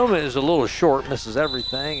Finicum is a little short, misses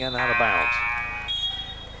everything, and out of bounds.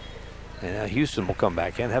 And now Houston will come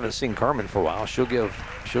back in. Haven't seen Carmen for a while. She'll give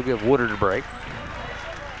Woodard a break.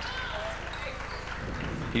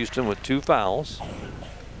 Houston with 2 fouls.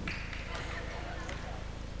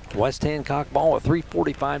 West Hancock ball with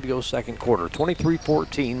 3:45 to go second quarter.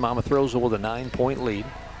 23-14. Monmouth Roseville with a 9-point lead.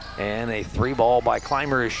 And a 3 ball by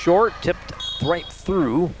Clymer is short. Tipped right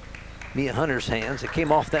through Mia Hunter's hands. It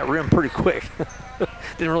came off that rim pretty quick.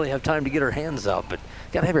 Didn't really have time to get her hands up, but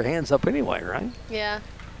got to have your hands up anyway, right? Yeah.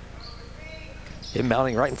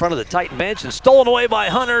 Inbounding right in front of the Titan bench and stolen away by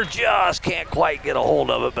Hunter. Just can't quite get a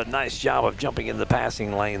hold of it, but nice job of jumping into the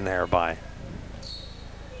passing lane there by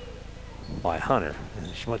Hunter.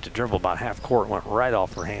 And she went to dribble about half court, went right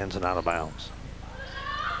off her hands and out of bounds.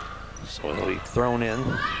 So it'll be thrown in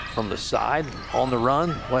from the side on the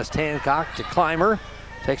run. West Hancock to Clymer.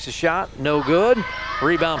 Takes a shot, no good.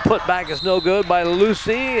 Rebound put back is no good by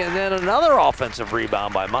Lucy, and then another offensive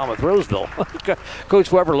rebound by Monmouth Roseville.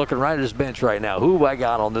 Coach Weber looking right at his bench right now. Who have I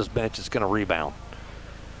got on this bench that's going to rebound?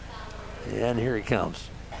 And here he comes.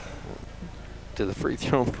 To the free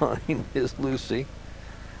throw line is Lucy.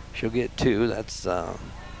 She'll get 2. That's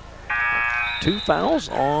 2 fouls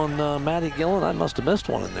on Maddie Gillen. I must have missed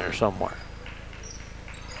one in there somewhere.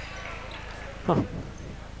 Huh.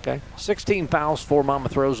 Okay, 16 fouls for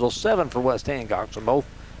Monmouth Roseville, 7 for West Hancock, so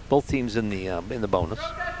both teams in the bonus.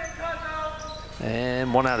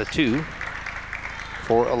 And 1 out of 2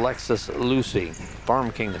 for Alexis Lucy.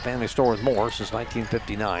 Farm King, the family store with more since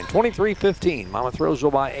 1959. 23-15, Monmouth Roseville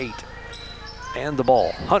by 8. And the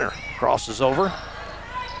ball. Hunter crosses over.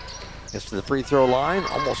 Gets to the free throw line,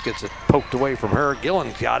 almost gets it poked away from her.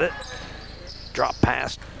 Gillen got it. Drop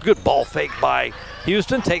pass, good ball fake by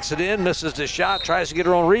Houston, takes it in, misses the shot, tries to get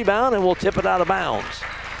her own rebound, and will tip it out of bounds.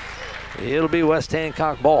 It'll be West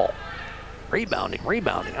Hancock ball. Rebounding. I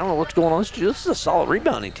don't know what's going on. This is a solid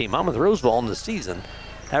rebounding team. Monmouth Roseville in the season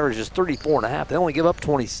averages 34.5. They only give up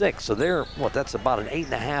 26, so they're, that's about an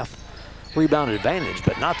 8.5 rebound advantage,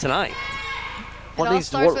 but not tonight. It all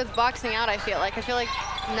starts with boxing out, I feel like.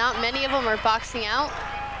 Not many of them are boxing out.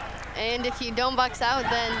 And if you don't box out,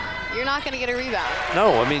 then you're not going to get a rebound.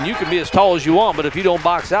 No, I mean, you can be as tall as you want, but if you don't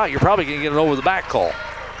box out, you're probably going to get an over-the-back call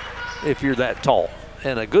if you're that tall.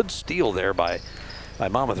 And a good steal there by by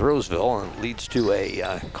Monmouth Roseville, and it leads to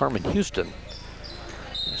a Carmen Houston.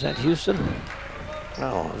 Is that Houston?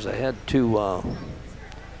 No, it was ahead to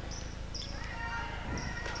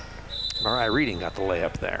Mariah Reading got the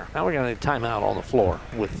layup there. Now we're going to timeout on the floor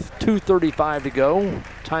with 2:35 to go.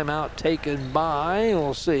 Timeout taken by,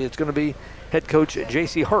 we'll see, it's going to be head coach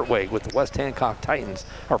J.C. Hartwig with the West Hancock Titans.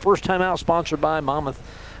 Our first timeout sponsored by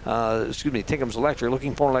Tickham's Electric.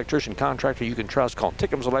 Looking for an electrician contractor you can trust? Call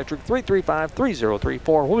Tickham's Electric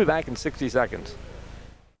 335-3034. We'll be back in 60 seconds.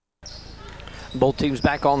 Both teams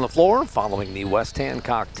back on the floor following the West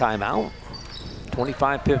Hancock timeout.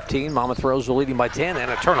 25-15, Monmouth Roseville leading by 10,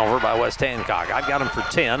 and a turnover by West Hancock. I've got him for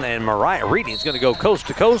 10, and Mariah Reading's going to go coast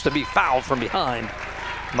to coast and be fouled from behind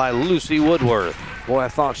by Lucy Woodworth. Boy, I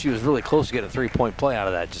thought she was really close to getting a three-point play out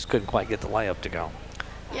of that. Just couldn't quite get the layup to go.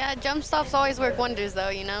 Yeah, jump stops always work wonders, though,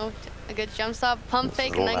 you know. A good jump stop, pump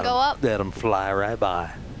fake, and then go up. Let them fly right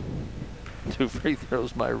by. 2 free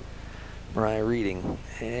throws by Mariah Reading,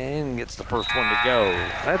 and gets the first one to go.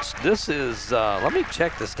 This is, let me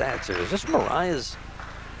check the stats here. Is this Mariah's?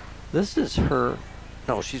 This is her.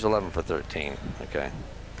 No, she's 11 for 13. Okay,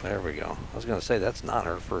 there we go. I was going to say that's not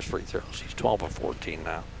her first free throw. She's 12 for 14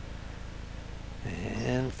 now.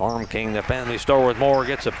 And Farm King, the family store with more,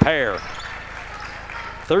 gets a pair.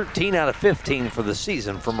 13 out of 15 for the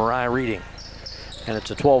season for Mariah Reading. And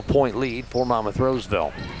it's a 12-point lead for Monmouth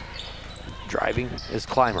Roseville. Driving is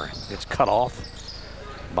Clymer. It's cut off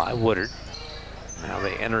by Woodard. Now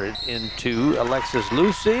they enter it into Alexis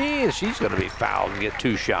Lucy, and she's going to be fouled and get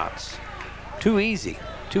 2 shots. Too easy.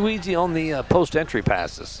 Too easy on the post-entry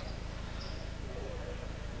passes.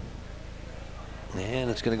 And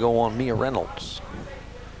it's going to go on Mia Reynolds,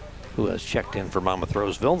 who has checked in for Monmouth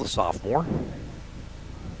Roseville, the sophomore.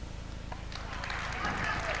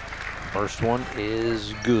 First one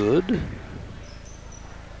is good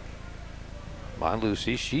by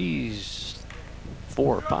Lucy. She's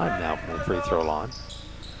 4 or 5 now from the free throw line.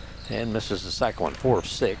 And misses the second one, 4 of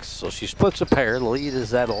 6. So she splits a pair. The lead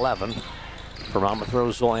is at 11 for Monmouth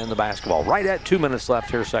Roseville and the basketball. Right at 2 minutes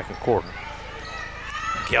left here, second quarter.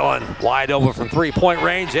 Gillen wide open from three-point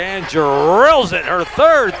range and drills it, her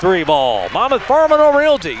third 3-ball. Monmouth Farm and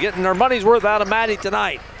Realty getting their money's worth out of Maddie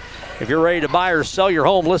tonight. If you're ready to buy or sell your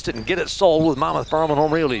home, list it and get it sold with Monmouth Farm and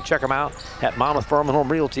Home Realty. Check them out at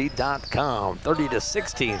monmouthfarmandhomerealty.com.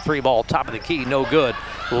 30-16, 3-ball, top of the key, no good.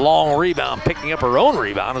 Long rebound, picking up her own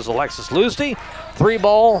rebound is Alexis Lucy.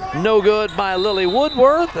 3-ball, no good by Lily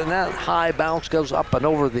Woodworth, and that high bounce goes up and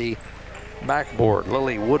over the backboard.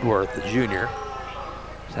 Lily Woodworth, the junior,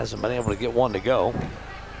 hasn't been able to get one to go.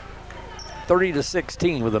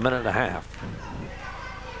 30-16 with a minute and a half.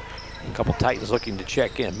 A couple Titans looking to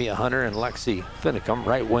check in. Mia Hunter and Lexi Finicum.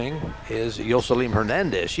 Right wing is Yoselim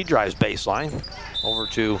Hernandez. She drives baseline over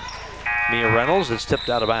to Mia Reynolds. It's tipped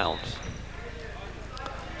out of bounds.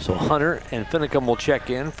 So Hunter and Finicum will check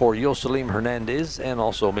in for Yoselim Hernandez and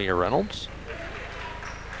also Mia Reynolds.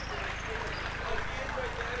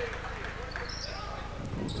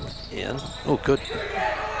 In. Oh, good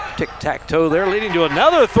tic-tac-toe there, leading to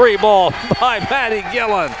another 3-ball by Maddie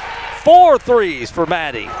Gillen. 4 threes for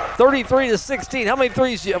Maddie. 33-16. How many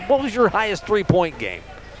threes? What was your highest 3-point game?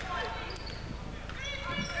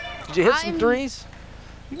 Did you hit some threes?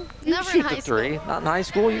 You Never shoot in high the three. school. Not in high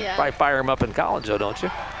school? You probably fire them up in college, though, don't you?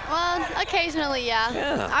 Well, occasionally, yeah.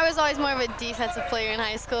 Yeah. I was always more of a defensive player in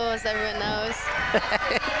high school, as everyone knows.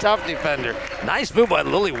 Tough defender. Nice move by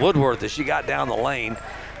Lily Woodworth as she got down the lane.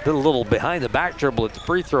 Did a little behind the back dribble at the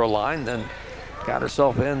free throw line, then got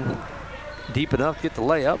herself in deep enough to get the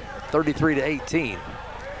layup. 33-18.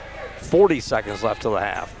 40 seconds left till the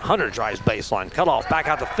half. Hunter drives baseline, cut off, back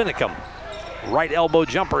out to Finicum. Right elbow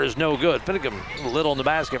jumper is no good. Finicum lit on the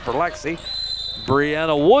basket for Lexi.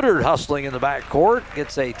 Brianna Woodard hustling in the backcourt.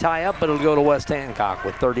 Gets a tie up, but it'll go to West Hancock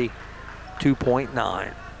with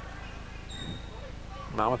 32.9.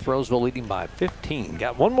 Monmouth Roseville leading by 15.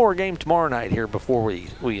 Got one more game tomorrow night here before we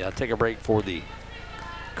take a break for the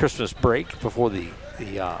Christmas break, before the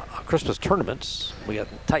Christmas tournaments. We got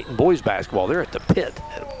Titan boys basketball. They're at the Pit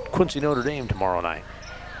at Quincy Notre Dame tomorrow night.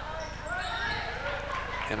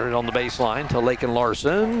 Enter it on the baseline to Lakin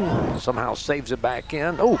Larson. Somehow saves it back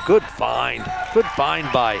in. Oh, good find. Good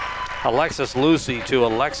find by Alexis Lucy to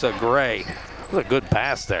Alexa Gray. That was a good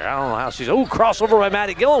pass there. I don't know how she's. Oh, crossover by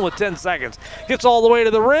Maddie Gillen with 10 seconds. Gets all the way to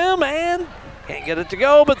the rim and can't get it to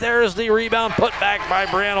go, but there's the rebound put back by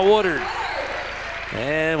Brianna Woodard.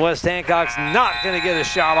 And West Hancock's not going to get a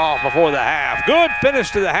shot off before the half. Good finish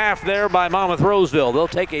to the half there by Monmouth Roseville. They'll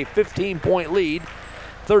take a 15-point lead,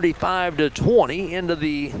 35-20 into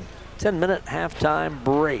the 10-minute halftime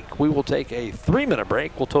break. We will take a 3-minute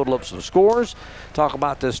break. We'll total up some scores, talk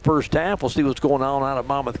about this first half. We'll see what's going on out at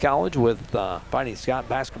Monmouth College with Fighting Scott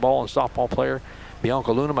basketball and softball player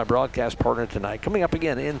Bianca Luna, my broadcast partner tonight. Coming up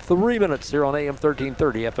again in 3 minutes here on AM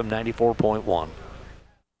 1330, FM 94.1.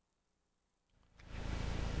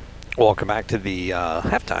 Welcome back to the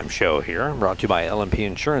halftime show here, brought to you by LMP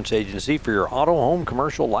Insurance Agency. For your auto, home,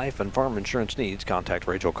 commercial, life, and farm insurance needs, contact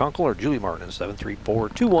Rachel Kunkel or Julie Martin at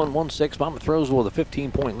 734-2116. Monmouth Roseville with a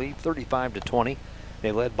 15-point lead, 35-20.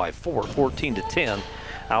 They led by 14-10,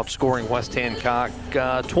 outscoring West Hancock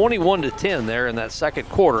 21-10 there in that second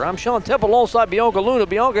quarter. I'm Sean Temple alongside Bianca Luna.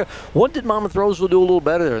 Bianca, what did Monmouth Roseville do a little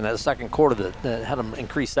better there in that second quarter that had them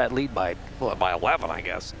increase that lead by 11, I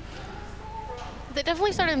guess? They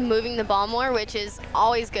definitely started moving the ball more, which is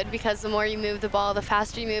always good because the more you move the ball, the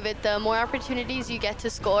faster you move it, the more opportunities you get to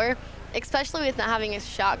score, especially with not having a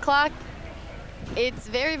shot clock. It's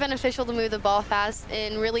very beneficial to move the ball fast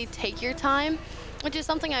and really take your time, which is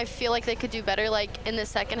something I feel like they could do better like in the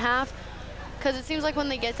second half, because it seems like when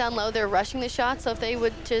they get down low, they're rushing the shots. So if they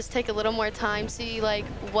would just take a little more time, see like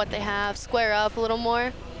what they have, square up a little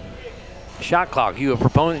more. Shot clock. You a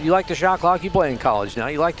proponent? You like the shot clock? You play in college now.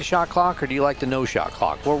 You like the shot clock, or do you like the no shot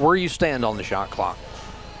clock? Where you stand on the shot clock?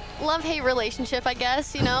 Love-hate relationship, I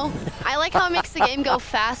guess, you know. I like how it makes the game go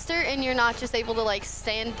faster and you're not just able to like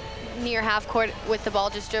stand near half court with the ball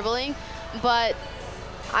just dribbling. But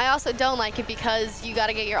I also don't like it because you got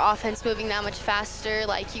to get your offense moving that much faster.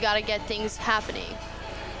 Like, you got to get things happening.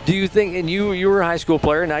 Do you think, and you were a high school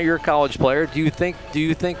player, now you're a college player, do you think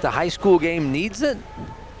the high school game needs it?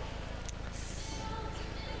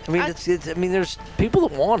 I mean, there's people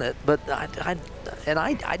that want it, but I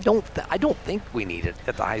don't think we need it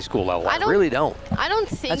at the high school level. I really don't. I don't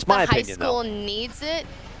think That's my the high opinion, school though. needs it.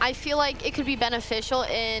 I feel like it could be beneficial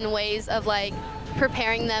in ways of like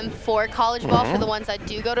preparing them for college ball for the ones that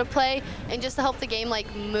do go to play, and just to help the game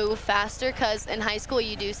like move faster, because in high school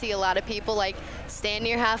you do see a lot of people like stand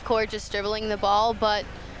near half court just dribbling the ball, but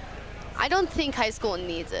I don't think high school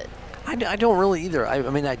needs it. I don't really either. I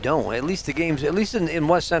mean, I don't. At least the games, at least in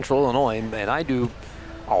West Central Illinois, and I do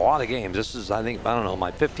a lot of games. This is, I think, I don't know,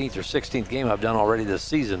 my 15th or 16th game I've done already this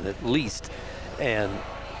season at least. And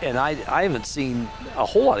I haven't seen a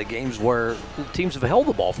whole lot of games where teams have held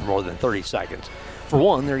the ball for more than 30 seconds. For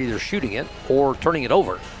one, they're either shooting it or turning it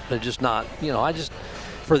over. They're just not,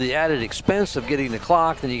 for the added expense of getting the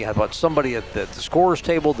clock, then you got about somebody at the scorer's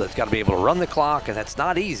table that's got to be able to run the clock, and that's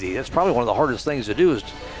not easy. That's probably one of the hardest things to do, is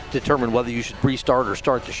determine whether you should restart or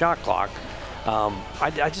start the shot clock.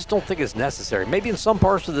 I just don't think it's necessary. Maybe in some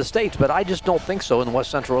parts of the states, but I just don't think so in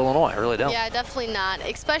West Central Illinois. I really don't. Yeah, definitely not,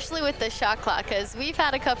 especially with the shot clock, because we've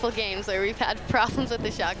had a couple games where we've had problems with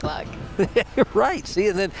the shot clock. Right. See,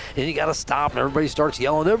 and you got to stop, and everybody starts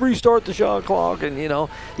yelling, "Restart the shot clock!" And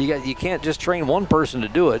you can't just train one person to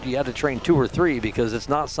do it. You have to train two or three, because it's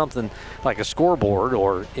not something like a scoreboard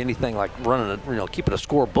or anything like running keeping a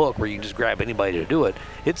score book where you can just grab anybody to do it.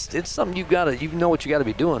 It's something you know what you got to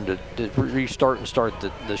be doing to restart and start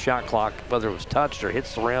the shot clock, whether it was touched or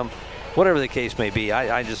hits the rim, whatever the case may be.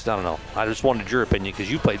 I don't know. I just wanted your opinion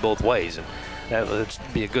because you played both ways, and that would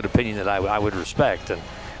be a good opinion that I would respect. And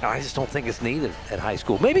I just don't think it's needed at high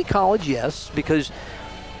school. Maybe college, yes, because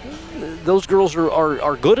those girls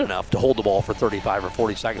are good enough to hold the ball for 35 or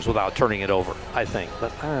 40 seconds without turning it over, I think.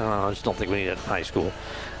 But I don't know. I just don't think we need it in high school.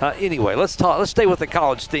 Anyway, let's stay with the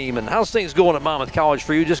college theme. And how's things going at Monmouth College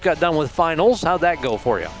for you? Just got done with finals. How'd that go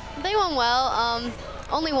for you? They went well.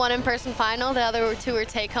 Only one in-person final. The other two were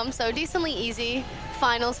take-home, so decently easy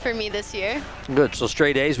finals for me this year. Good. So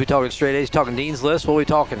straight A's. We talking straight A's? Talking Dean's List? What are we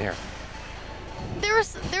talking here?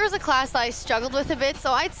 There was a class that I struggled with a bit,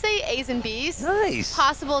 so I'd say A's and B's. Nice.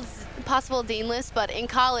 Possible Dean List, but in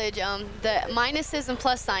college, the minuses and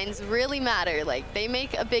plus signs really matter. Like, they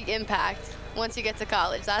make a big impact once you get to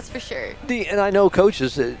college, that's for sure. And I know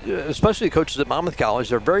coaches, especially coaches at Monmouth College,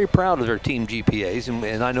 they're very proud of their team GPAs,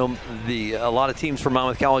 and I know a lot of teams from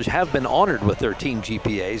Monmouth College have been honored with their team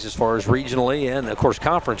GPAs as far as regionally and, of course,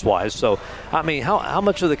 conference-wise. So, I mean, how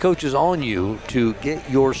much are the coaches on you to get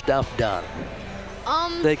your stuff done?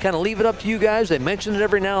 They kind of leave it up to you guys. They mention it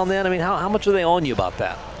every now and then. I mean, how much are they on you about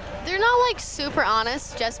that? They're not, like, super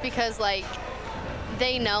honest just because, like,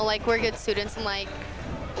 they know, like, we're good students. And, like,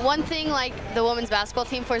 one thing, like, the women's basketball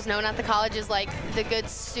team for is known at the college is, like, the good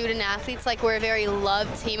student athletes. Like, we're a very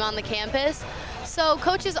loved team on the campus. So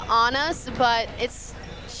Coach is on us, but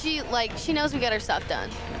she knows we get our stuff done.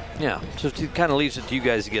 Yeah, so she kind of leaves it to you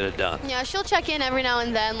guys to get it done. Yeah, she'll check in every now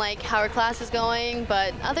and then, like, how her class is going.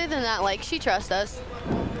 But other than that, like, she trusts us.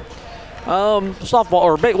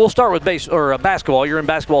 Softball we'll start with basketball. You're in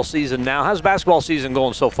basketball season now. How's basketball season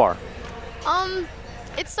going so far?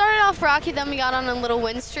 It started off rocky, then we got on a little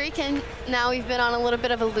win streak, and now we've been on a little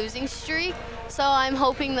bit of a losing streak. So I'm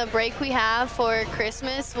hoping the break we have for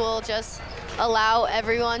Christmas will just allow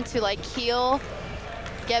everyone to like heal,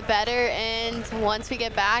 get better, and once we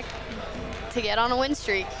get back, to get on a win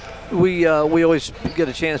streak. We always get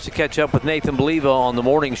a chance to catch up with Nathan Believa on the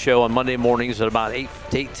morning show on Monday mornings at about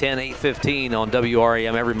 8:15 on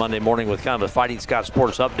WRAM every Monday morning with kind of a Fighting Scots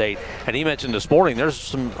Sports update. And he mentioned this morning there's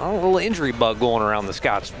some little injury bug going around the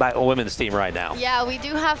Scots women's team right now. Yeah, we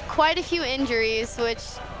do have quite a few injuries, which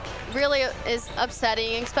really is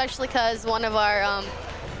upsetting, especially because one of our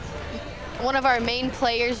main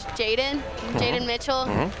players, Jaden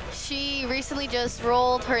Mitchell, she recently just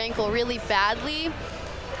rolled her ankle really badly.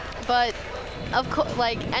 But of course,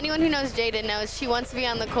 like anyone who knows Jaden knows, she wants to be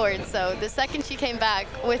on the court. So the second she came back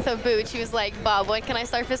with a boot, she was like, "Bob, when can I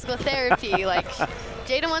start physical therapy?" Like,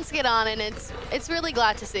 Jaden wants to get on, and it's really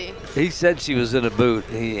glad to see. He said she was in a boot,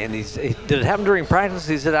 did it happen during practice?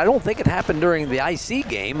 He said, I don't think it happened during the IC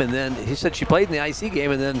game, and then he said she played in the IC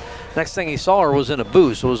game, and then next thing he saw her was in a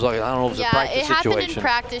boot, so it was like, I don't know if it was a practice situation. Yeah, it happened in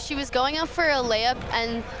practice. She was going up for a layup,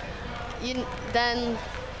 and then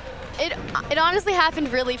it honestly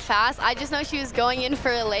happened really fast. I just know she was going in for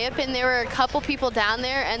a layup, and there were a couple people down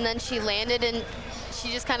there, and then she landed, and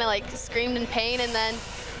she just kind of like screamed in pain, and then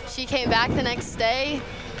she came back the next day.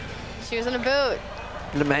 She was in a boot.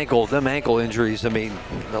 Them ankle injuries. I mean,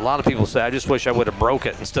 a lot of people say, I just wish I would have broke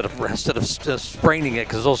it instead of spraining it,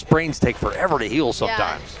 because those sprains take forever to heal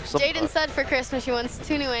sometimes. Yeah. Jaden said for Christmas she wants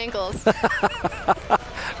 2 new ankles.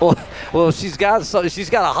 Well, she's got a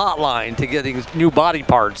hotline to getting new body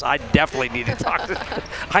parts. I definitely need to talk to her.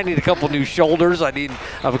 I need a couple new shoulders. I need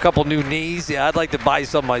a couple new knees. Yeah, I'd like to buy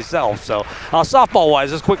some myself. So,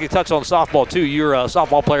 softball-wise, let's quickly touch on softball too. You're a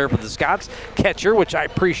softball player for the Scots, catcher, which I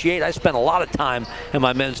appreciate. I spent a lot of time in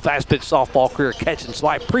my men's fast pitch softball career catching, so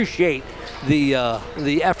I appreciate the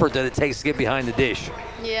effort that it takes to get behind the dish.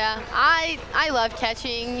 Yeah, I love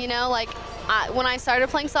catching. You know, like when I started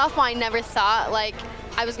playing softball, I never thought like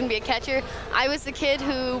I was going to be a catcher. I was the kid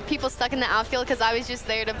who people stuck in the outfield because I was just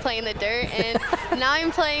there to play in the dirt, and now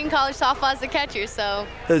I'm playing college softball as a catcher. So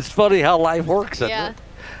it's funny how life works, isn't yeah. it?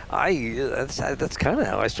 That's kind of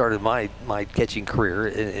how I started my catching career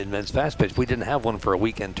in men's fast pitch. We didn't have one for a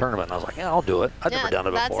weekend tournament, and I was like, yeah, I'll do it. I've never done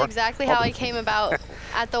it before. That's exactly how I came about.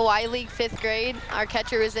 At the Y League 5th grade, our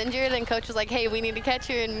catcher was injured, and coach was like, hey, we need a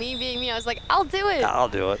catcher, and me being me, I was like, I'll do it. I'll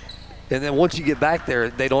do it. And then once you get back there,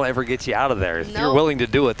 they don't ever get you out of there. If you're willing to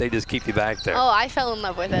do it, they just keep you back there. Oh, I fell in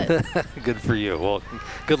love with it. Good for you. Well,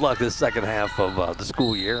 good luck this second half of the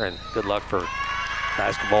school year, and good luck for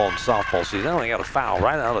basketball and softball season. I only got a foul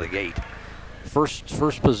right out of the gate.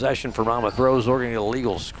 First possession for Monmouth Rose. We're going to get a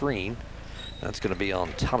legal screen. That's going to be on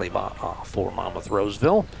Taliban for Monmouth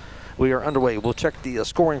Roseville. We are underway. We'll check the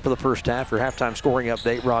scoring for the first half. Your halftime scoring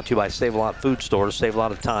update brought to you by Save-A-Lot Food Store. Save a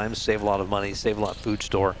lot of time, save a lot of money. Save-A-Lot Food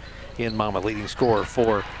Store in Monmouth. Leading scorer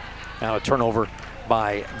for now a turnover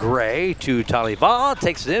by Gray to Taliban.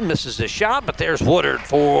 Takes it in, misses the shot, but there's Woodard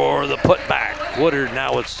for the putback. Woodard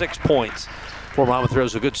now with 6 points for Monmouth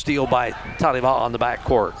Rose. A good steal by Taliban on the back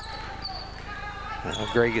court. Now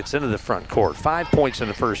Gray gets into the front court. 5 points in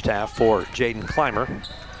the first half for Jaden Clymer.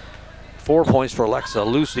 4 points for Alexa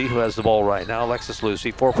Lucy, who has the ball right now. Alexis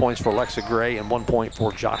Lucy. 4 points for Alexa Gray, and 1 point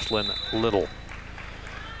for Jocelyn Little.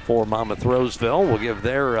 For Monmouth Roseville, we'll give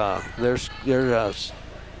their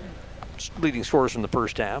leading scorers from the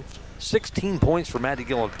first half. 16 points for Maddie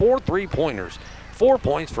Gillen, 4 3-pointers. 4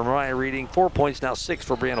 points for Mariah Reading, 4 points, now 6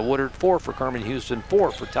 for Brianna Woodard, 4 for Carmen Houston,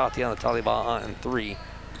 4 for Tatiana Taliban, and 3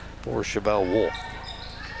 for Chevelle Wolf.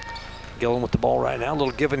 Gillen with the ball right now. A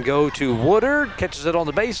little give and go to Woodard. Catches it on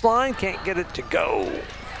the baseline. Can't get it to go.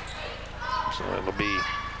 So it'll be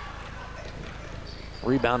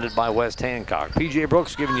rebounded by West Hancock. PJ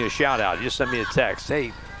Brooks giving you a shout out. He just sent me a text.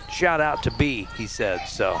 Hey, shout out to B, he said.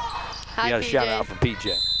 So hi, you got a PJ. shout out for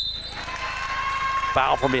PJ.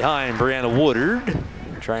 Foul from behind Brianna Woodard.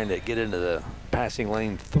 Trying to get into the passing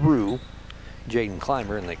lane through Jaden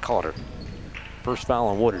Clymer, and they caught her. First foul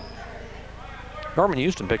on Woodard. Carmen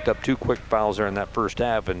Houston picked up 2 quick fouls there in that first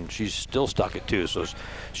half, and she's still stuck at 2. So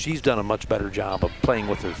she's done a much better job of playing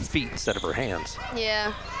with her feet instead of her hands.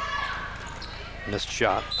 Yeah. Missed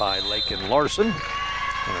shot by Lakin Larson,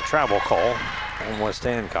 and a travel call on West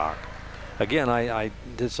Hancock. Again, I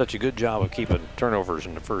did such a good job of keeping turnovers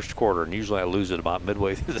in the first quarter, and usually I lose it about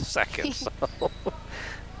midway through the second. So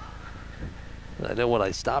I know when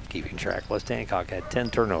I stopped keeping track, West Hancock had 10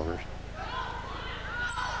 turnovers.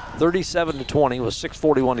 37-20 with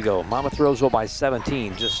 6:41 to go. Monmouth Roseville by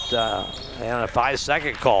 17. Just and a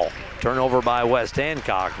 5-second call. Turnover by West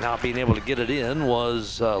Hancock. Not being able to get it in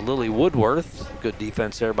was Lily Woodworth. Good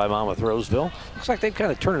defense there by Monmouth Roseville. Looks like they've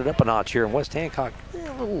kind of turned it up a notch here. And West Hancock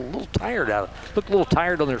a little tired looked a little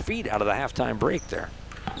tired on their feet out of the halftime break there.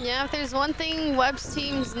 Yeah, if there's one thing Webb's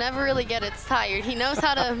teams never really get, it's tired. He knows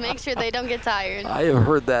how to make sure they don't get tired. I have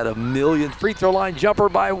heard that a million. Free throw line jumper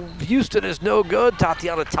by Houston is no good.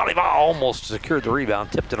 Tatiana Taliva almost secured the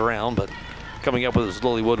rebound, tipped it around, but coming up with his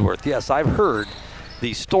Lily Woodworth. Yes, I've heard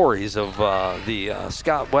the stories of the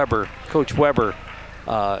Scott Weber, Coach Weber,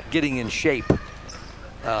 getting in shape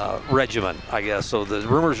regimen, I guess. So the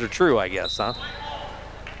rumors are true, I guess, huh?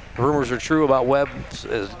 The rumors are true about Webb's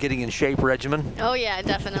getting in shape regimen. Oh, yeah,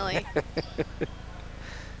 definitely.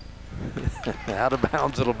 Out of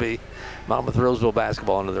bounds it'll be. Monmouth Roseville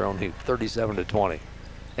basketball into their own hoop, 37-20.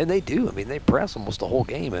 And they do. I mean, they press almost the whole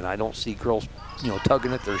game, and I don't see girls,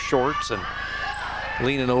 tugging at their shorts and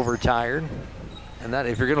leaning over tired. And that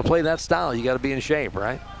if you're going to play that style, you got to be in shape,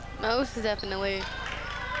 right? Most definitely.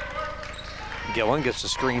 Gillen gets the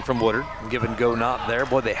screen from Woodard. Give and go not there.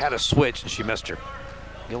 Boy, they had a switch, and she missed her.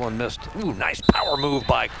 Gillen missed. Ooh, nice power move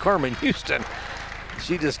by Carmen Houston.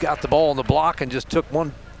 She just got the ball on the block and just took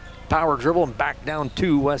one power dribble and back down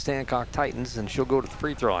 2 West Hancock Titans, and she'll go to the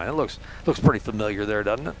free throw line. It looks pretty familiar there,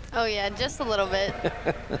 doesn't it? Oh, yeah, just a little bit.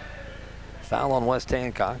 Foul on West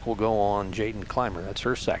Hancock will go on Jaden Clymer. That's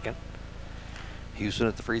her second. Houston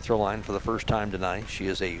at the free throw line for the first time tonight. She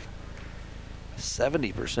is a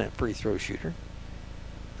 70% free throw shooter.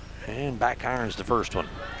 And back irons the first one.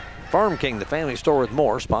 Farm King, the family store with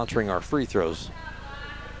more, sponsoring our free throws.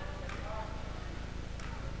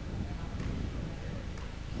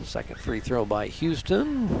 Second free throw by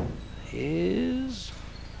Houston is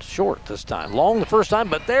short this time. Long the first time,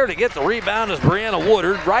 but there to get the rebound is Brianna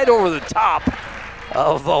Woodard right over the top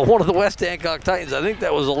of one of the West Hancock Titans. I think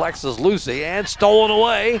that was Alexis Lucy, and stolen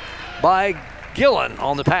away by Gillen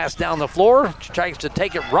on the pass down the floor. She tries to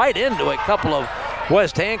take it right into a couple of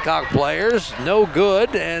West Hancock players. No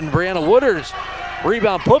good, and Brianna Woodard's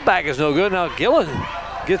rebound putback is no good. Now Gillen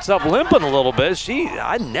gets up limping a little bit.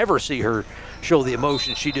 I never see her show the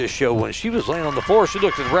emotion she just showed when she was laying on the floor. She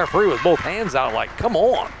looked at the referee with both hands out like, come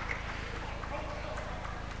on.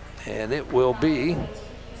 And it will be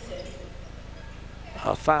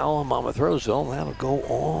a foul on Monmouth Roseville. That'll go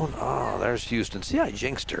on. There's Houston. See, I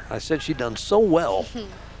jinxed her. I said she'd done so well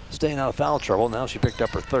staying out of foul trouble. Now she picked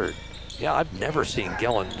up her third. Yeah, I've never seen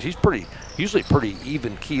Gillen. She's usually pretty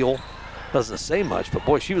even keel. Doesn't say much, but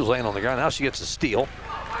boy, she was laying on the ground. Now she gets a steal.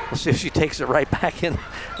 We'll see if she takes it right back in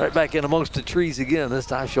amongst the trees again. This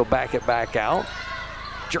time she'll back it back out.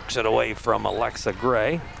 Jerks it away from Alexa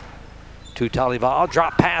Gray. To Talival,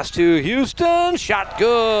 drop pass to Houston, shot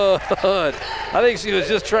good. I think she was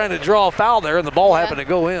just trying to draw a foul there, and the ball happened to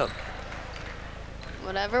go in.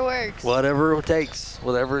 Whatever works. Whatever it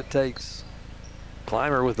takes.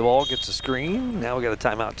 Clymer with the ball, gets a screen. Now we got a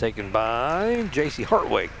timeout taken by J.C.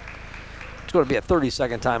 Hartwig. It's going to be a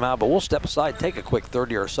 30-second timeout, but we'll step aside, take a quick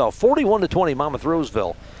 30 ourselves. 41-20, Monmouth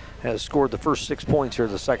Roseville has scored the first 6 points here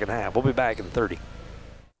in the second half. We'll be back in 30.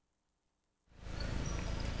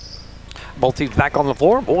 Both teams back on the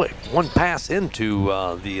floor. Boy, one pass into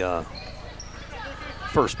the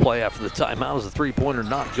first play after the timeout is a three-pointer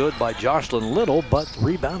not good by Jocelyn Little, but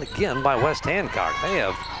rebound again by West Hancock.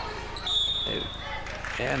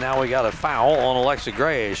 And now we got a foul on Alexa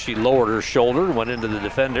Gray as she lowered her shoulder and went into the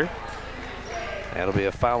defender. That'll be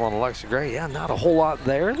a foul on Alexa Gray. Yeah, not a whole lot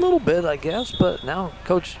there. A little bit, I guess, but now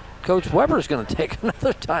Coach Weber's going to take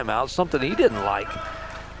another timeout, something he didn't like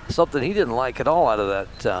at all out of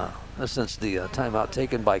that since the timeout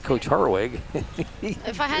taken by Coach Hartwig.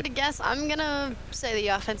 If I had to guess, I'm going to say the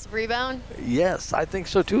offensive rebound. Yes, I think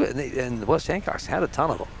so too. And West Hancock's had a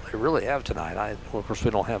ton of them. They really have tonight. Of course,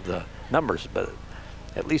 we don't have the numbers, but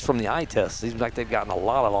at least from the eye test, it seems like they've gotten a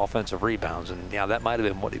lot of offensive rebounds. And yeah, that might have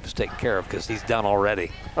been what he was taking care of because he's done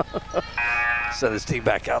already. Sent his team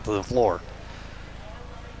back out to the floor.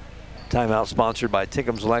 Timeout sponsored by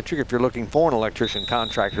Tickham's Electric. If you're looking for an electrician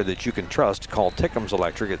contractor that you can trust, call Tickham's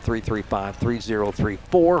Electric at 335-3034.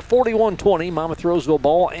 41-20, Monmouth Roseville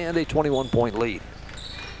ball and a 21-point lead.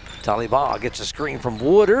 Taliva gets a screen from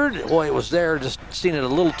Woodard. Boy, it was there, just seen it a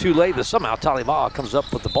little too late, but somehow Taliva comes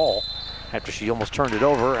up with the ball after she almost turned it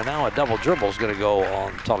over, and now a double dribble is going to go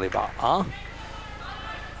on Taliva.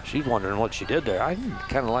 She's wondering what she did there. I'd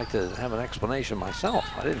kind of like to have an explanation myself.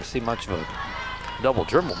 I didn't see much of a double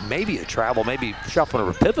dribble, maybe a travel, maybe shuffling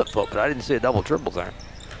her pivot foot, but I didn't see a double dribble there.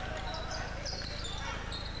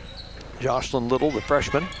 Jocelyn Little, the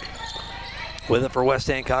freshman, With it for West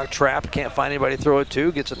Hancock, trapped, can't find anybody to throw it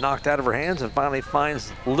to, gets it knocked out of her hands and finally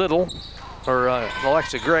finds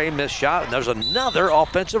Alexa Gray, missed shot, and there's another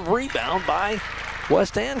offensive rebound by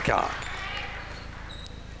West Hancock.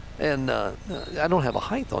 And I don't have a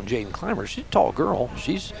height on Jaden Clymer. She's a tall girl.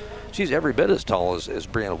 She's every bit as tall as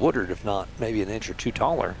Brianna Woodard, if not maybe an inch or two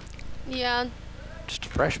taller. Yeah. Just a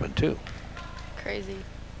freshman, too. Crazy.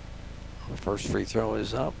 First free throw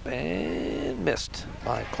is up and missed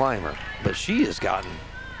by Clymer. But she has gotten,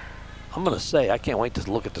 I'm going to say, I can't wait to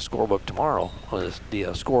look at the scorebook tomorrow,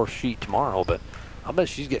 the score sheet tomorrow, but I bet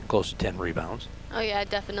she's getting close to 10 rebounds. Oh, yeah,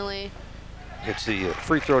 definitely. Gets the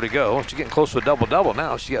free throw to go. She's getting close to a double-double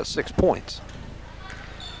now. She got 6 points.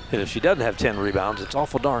 And if she doesn't have 10 rebounds, it's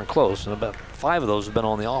awful darn close, and about 5 of those have been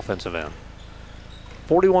on the offensive end.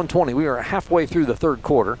 41-20. We are halfway through the third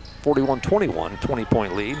quarter. 41-21,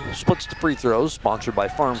 20-point lead. Splits the free throws, sponsored by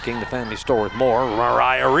Farm King, the family store with more.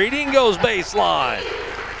 Mariah Reading goes baseline.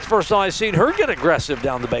 It's the first time I've seen her get aggressive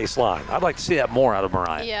down the baseline. I'd like to see that more out of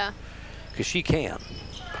Mariah. Yeah. Because she can.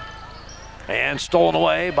 And stolen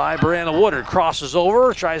away by Brianna Woodard. Crosses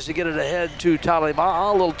over, tries to get it ahead to Taliba.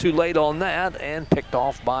 A little too late on that, and picked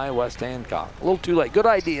off by West Hancock. A little too late. Good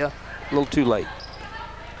idea, a little too late.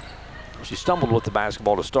 She stumbled with the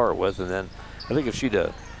basketball to start with, and then I think if she'd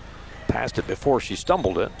passed it before she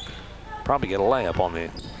stumbled it, probably get a layup on the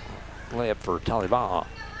layup for Taliba.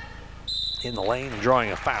 In the lane,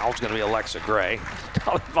 drawing a foul, is going to be Alexa Gray.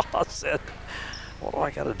 Taliba said, what do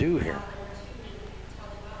I got to do here?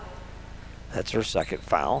 That's her second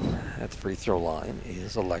foul at the free throw line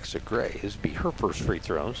is Alexa Gray. This will be her first free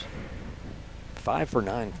throws. 5 for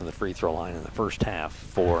 9 from the free throw line in the first half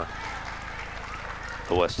for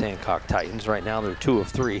the West Hancock Titans. Right now they're 2 of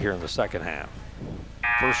 3 here in the second half.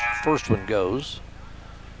 First one goes.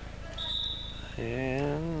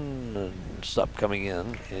 And the sub coming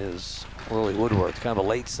in is Lily Woodworth. Kind of a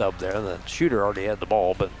late sub there. The shooter already had the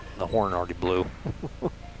ball, but the horn already blew.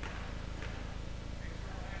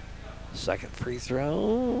 Second free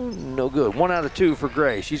throw, no good. 1 out of 2 for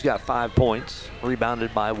Gray. She's got 5 points,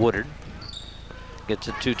 rebounded by Woodard. Gets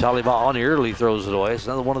it to Taliba, nearly throws it away. It's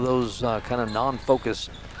another one of those kind of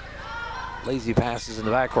non-focused, lazy passes in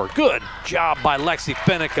the backcourt. Good job by Lexi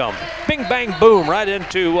Finicum. Bing, bang, boom, right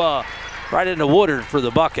into Woodard for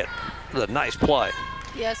the bucket. It was a nice play.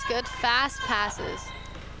 Yes, good fast passes.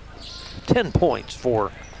 10 points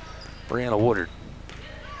for Brianna Woodard.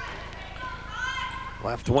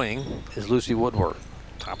 Left wing is Lucy Woodworth.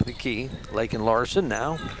 Top of the key, Lakin Larson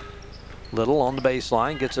now. Little on the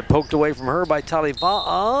baseline, gets it poked away from her by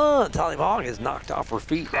Taliba. Taliba is knocked off her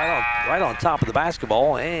feet right on top of the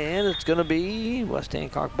basketball, and it's going to be West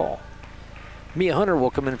Hancock ball. Mia Hunter will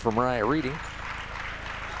come in for Mariah Reading.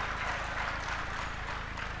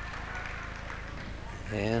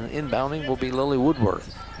 And inbounding will be Lily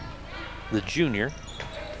Woodworth, the junior.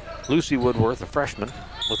 Lucy Woodworth, a freshman,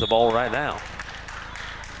 with the ball right now.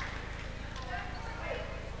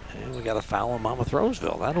 And we got a foul on Monmouth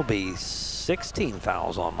Roseville. That'll be 16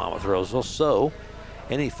 fouls on Monmouth Roseville. So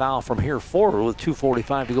any foul from here forward with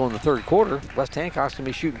 2:45 to go in the third quarter, West Hancock's going to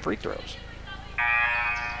be shooting free throws.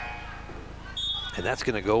 And that's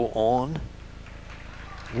going to go on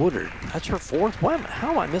Woodard. That's her 4th.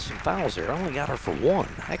 How am I missing fouls there? I only got her for 1.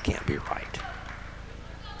 That can't be right.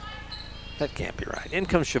 That can't be right. In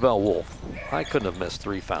comes Chevelle Wolf. I couldn't have missed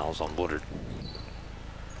 3 fouls on Woodard.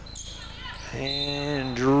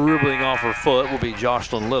 And dribbling off her foot will be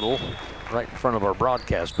Jocelyn Little right in front of our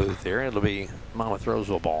broadcast booth here. It'll be Monmouth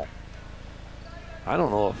Roseville ball. I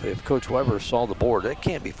don't know if Coach Weber saw the board. It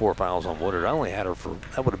can't be 4 fouls on Woodard. I only had her for,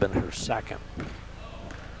 that would have been her 2nd.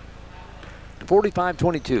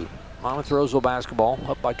 45-22. Monmouth Roseville basketball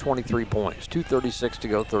up by 23 points. 2:36 to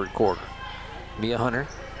go third quarter. Mia Hunter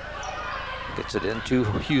gets it into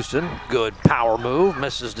Houston. Good power move.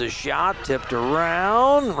 Misses the shot. Tipped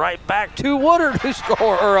around. Right back to Woodard,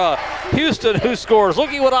 Houston, who scores.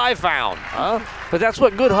 Look at what I found. Huh? But that's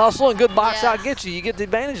what good hustle and good box out gets you. You get the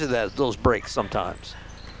advantage of those breaks sometimes.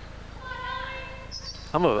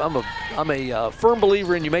 I'm a firm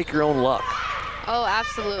believer in you make your own luck. Oh,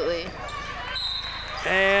 absolutely.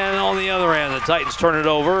 And on the other end, the Titans turn it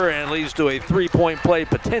over and leads to a 3-point play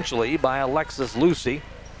potentially by Alexis Lucy.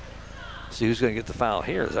 See who's going to get the foul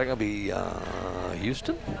here. Is that going to be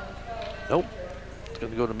Houston? Nope. It's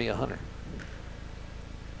going to go to Mia Hunter.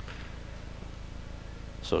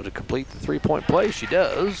 So to complete the 3-point play, she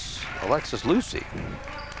does. Alexis Lucy.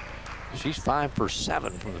 She's 5 for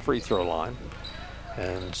 7 from the free throw line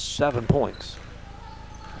and 7 points.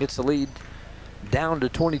 Gets the lead down to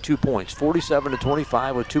 22 points,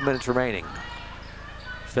 47-25 with 2 minutes remaining.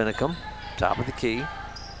 Finicum, top of the key.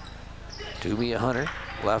 To Mia Hunter,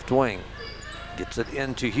 left wing. Gets it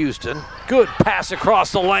into Houston. Good pass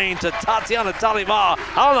across the lane to Tatiana Taliba.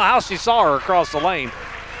 I don't know how she saw her across the lane.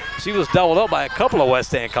 She was doubled up by a couple of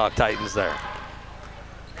West Hancock Titans there.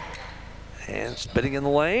 And spinning in the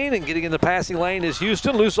lane and getting in the passing lane is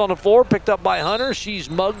Houston. Loose on the floor, picked up by Hunter. She's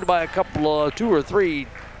mugged by a couple of 2 or 3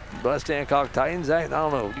 West Hancock Titans. I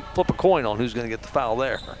don't know. You flip a coin on who's going to get the foul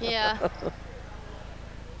there. Yeah.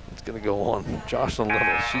 It's going to go on Jocelyn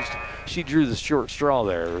Little. She drew the short straw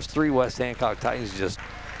there. There's 3 West Hancock Titans just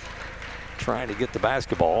trying to get the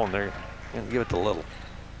basketball, and they're going to give it to Little.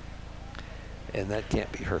 And that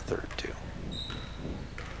can't be her third, too.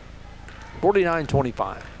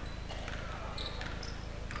 49-25.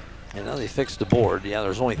 And now they fixed the board. Yeah,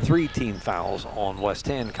 there's only 3 team fouls on West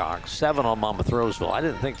Hancock, 7 on Monmouth Roseville. I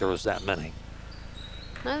didn't think there was that many.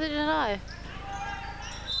 Neither did I.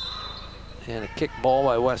 And a kick ball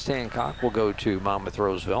by West Hancock will go to Monmouth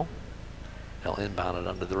Roseville. They'll inbound it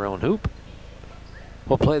under their own hoop.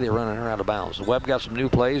 What play they running her out of bounds? Webb got some new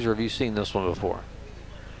plays, or have you seen this one before?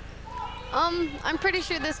 I'm pretty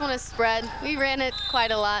sure this one is spread. We ran it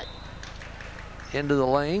quite a lot. Into the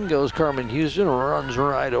lane goes Carmen Houston, runs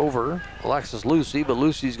right over Alexis Lucy, but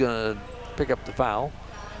Lucy's going to pick up the foul.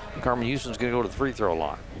 Carmen Houston's going to go to the free throw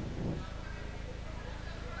line.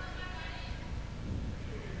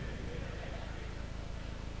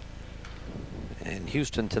 And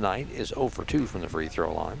Houston tonight is 0 for 2 from the free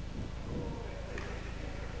throw line.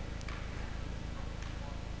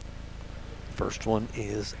 First one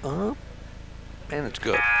is up, and it's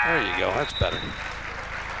good. There you go, that's better.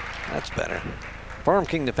 That's better. Farm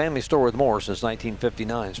King, the family store with more since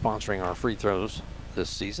 1959, sponsoring our free throws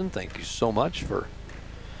this season. Thank you so much for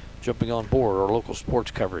jumping on board our local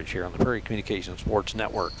sports coverage here on the Prairie Communications Sports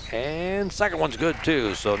Network. And second one's good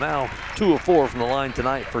too. So now 2 of 4 from the line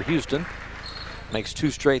tonight for Houston. Makes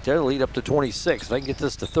 2 straight there, lead up to 26. If they can get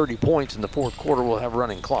this to 30 points in the 4th quarter, we'll have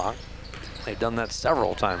running clock. They've done that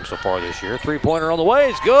several times so far this year. 3-pointer on the way,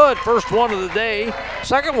 it's good. First one of the day,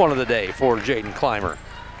 second one of the day for Jaden Clymer.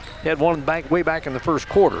 He had one way back in the 1st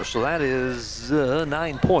quarter, so that is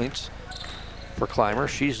 9 points for Clymer.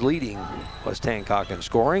 She's leading West Hancock in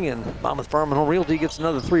scoring, and Monmouth Farm and Home Realty gets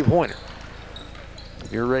another 3-pointer.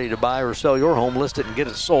 If you're ready to buy or sell your home, list it and get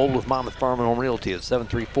it sold with Monmouth Farm and Home Realty at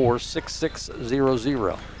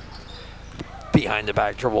 734-6600. Behind the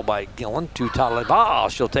back dribble by Gillen to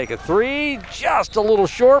Taliba. She'll take a 3, just a little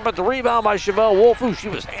short, but the rebound by Chevelle Wolf. Ooh, she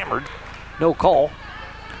was hammered. No call.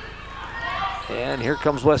 And here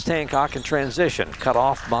comes West Hancock in transition. Cut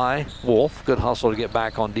off by Wolf. Good hustle to get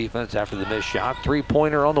back on defense after the missed shot.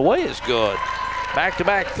 3-pointer on the way is good.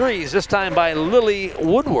 Back-to-back threes, this time by Lily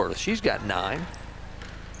Woodworth. She's got 9.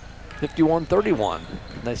 51-31.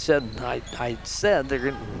 I said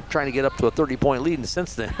they're trying to get up to a 30-point lead, and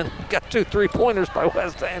since then, got 2 3-pointers by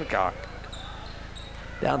West Hancock.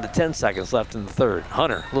 Down to 10 seconds left in the 3rd.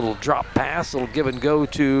 Hunter, little drop pass, little give and go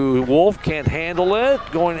to Wolf, can't handle it,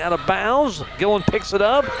 going out of bounds. Gillen picks it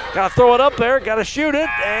up, gotta throw it up there, gotta shoot it,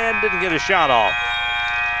 and didn't get a shot off.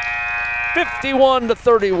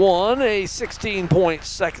 51-31, a 16-point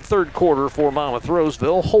 3rd quarter for Monmouth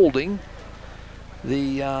Roseville, holding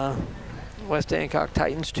the West Hancock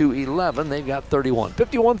Titans to 11. They've got 31.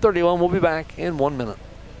 51-31, we'll be back in 1 minute.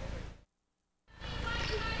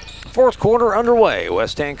 4th quarter underway.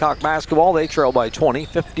 West Hancock basketball, they trail by 20,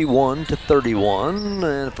 51-31.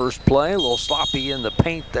 And first play, a little sloppy in the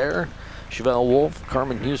paint there. Chevelle Wolf,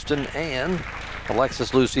 Carmen Houston, and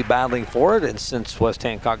Alexis Lucy battling for it. And since West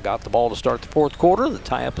Hancock got the ball to start the 4th quarter, the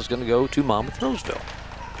tie-up is going to go to Monmouth Roseville.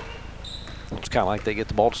 It's kind of like they get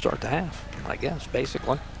the ball to start the half, I guess,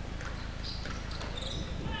 basically.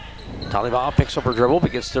 Taliba picks up her dribble,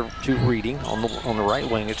 but gets to Reading on the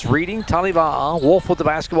right wing. It's Reading, Taliba, Wolf with the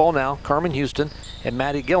basketball now, Carmen Houston, and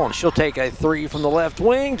Maddie Gillen. She'll take a 3 from the left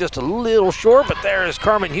wing, just a little short, but there is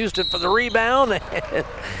Carmen Houston for the rebound,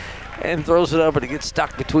 and throws it up, and it gets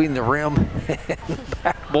stuck between the rim and the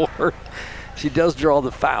backboard. She does draw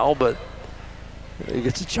the foul, but he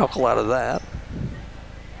gets a chuckle out of that.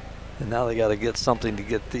 And now they got to get something to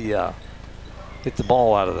get the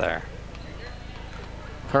ball out of there.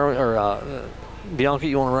 Bianca,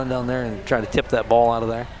 you want to run down there and try to tip that ball out of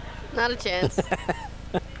there? Not a chance.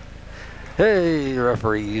 Hey, the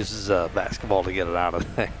referee uses basketball to get it out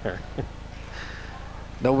of there.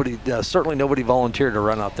 Certainly nobody volunteered to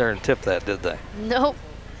run out there and tip that, did they? Nope.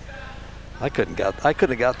 I couldn't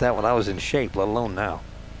have got that when I was in shape, let alone now.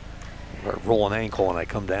 I roll an ankle and I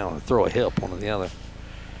come down and throw a hip, one or the other.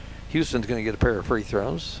 Houston's going to get a pair of free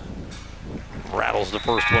throws. Rattles the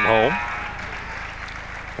first one home.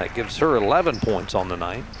 That gives her 11 points on the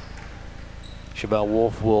night. Chevelle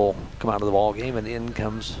Wolf will come out of the ball game, and in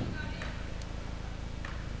comes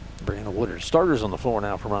Brianna Woodard. Starters on the floor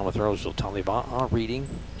now for Monmouth Roseville. Talibaha Reading,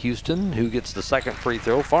 Houston, who gets the second free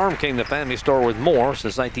throw. Farm came to Family Store with more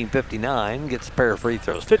since 1959. Gets a pair of free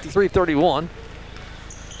throws. 53-31.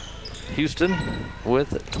 Houston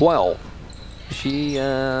with 12. She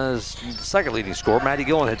is second leading scorer. Maddie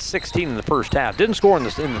Gillen had 16 in the first half. Didn't score in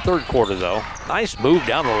the third quarter, though. Nice move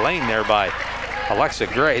down the lane there by Alexa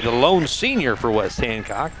Gray, the lone senior for West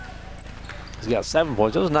Hancock. He's got 7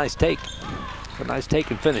 points. That was a nice take. A nice take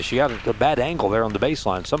and finish. She got a bad angle there on the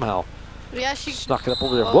baseline. Somehow she snuck it up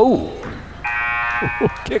over there. Whoa!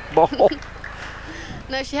 Kick ball.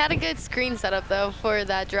 No, she had a good screen setup, though, for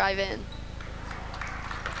that drive in.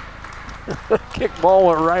 Kick ball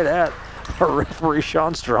went right at our referee,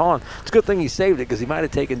 Sean Strahan. It's a good thing he saved it because he might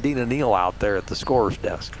have taken Dina Neal out there at the scorer's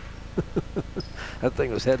desk. That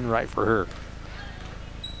thing was heading right for her.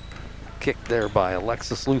 Kicked there by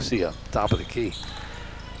Alexis Lucia, top of the key.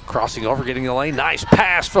 Crossing over, getting the lane. Nice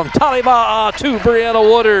pass from Talibaha to Brianna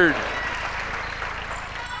Woodard.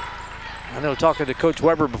 I know, talking to Coach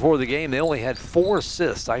Weber before the game, they only had 4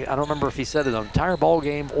 assists. I don't remember if he said it on the entire ball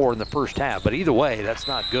game or in the first half, but either way, that's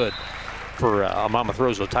not good for a Monmouth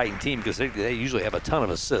Roseville Titan team because they usually have a ton of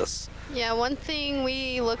assists. Yeah, one thing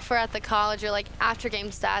we look for at the college or like after game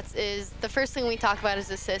stats is the first thing we talk about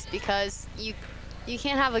is assists because you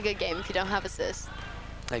can't have a good game if you don't have assists.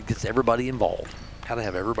 It gets everybody involved. Got to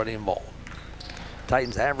have everybody involved.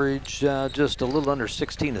 Titans average just a little under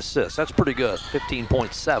 16 assists. That's pretty good.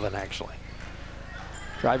 15.7 actually.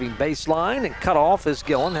 Driving baseline and cut off is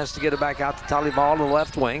Gillen. Has to get it back out to Talibaha to the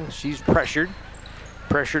left wing. She's pressured.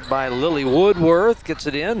 Pressured by Lily Woodworth. Gets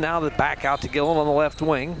it in. Now the back out to Gillen on the left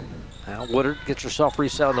wing. Now Woodard gets herself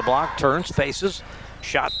reset on the block. Turns, faces.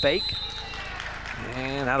 Shot fake.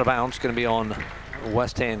 And out of bounds. Going to be on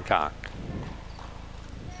West Hancock.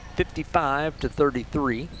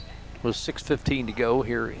 55-33 with 6:15 to go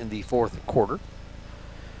here in the fourth quarter.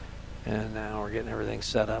 And now we're getting everything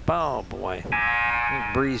set up. Oh boy.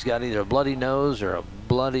 Bree's got either a bloody nose or a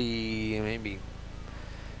bloody, maybe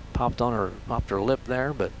popped her lip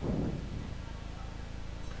there, but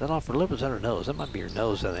is that off her lip or is that her nose? That might be her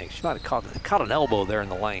nose, I think. She might have caught an elbow there in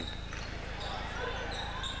the lane.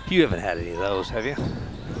 You haven't had any of those, have you?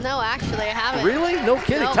 No, actually, I haven't. Really? No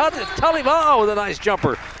kidding. No. Talibaha with a nice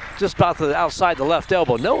jumper just about the outside the left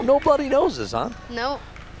elbow. No bloody noses, huh? No.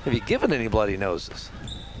 Have you given any bloody noses?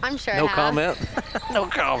 I'm sure No I have. comment? No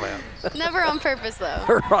comment. Never on purpose,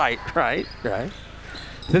 though. Right.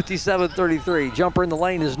 57-33. Jumper in the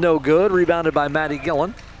lane is no good. Rebounded by Maddie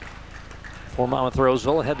Gillen. For Monmouth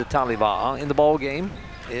Roseville, ahead to Talibaha. In the ball game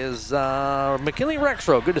is McKinley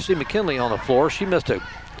Rexrow. Good to see McKinley on the floor. She missed a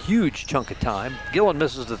huge chunk of time. Gillen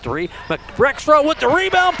misses the 3. Rexrow with the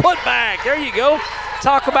rebound, put back. There you go.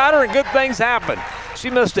 Talk about her and good things happen. She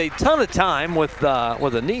missed a ton of time with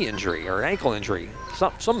a knee injury or an ankle injury.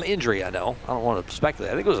 Some injury, I know. I don't want to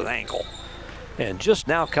speculate. I think it was an ankle. And just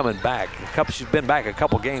now coming back. She's been back a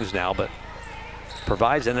couple games now, but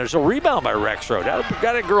provides. And there's a rebound by Rexrow.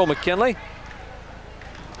 Got it, girl McKinley.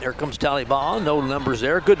 There comes Talibaha. No numbers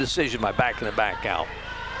there. Good decision by backing it back out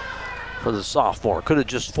for the sophomore. Could have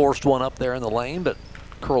just forced one up there in the lane, but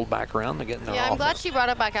curled back around to get in their offense. I'm glad she brought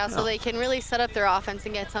it back out so they can really set up their offense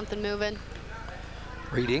and get something moving.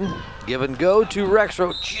 Reading, give and go to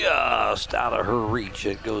Rexrow, just out of her reach.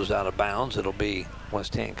 It goes out of bounds. It'll be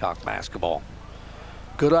West Hancock basketball.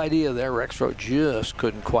 Good idea there. Rexrow just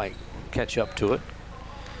couldn't quite catch up to it.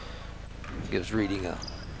 Gives Reading a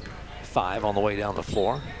 5 on the way down the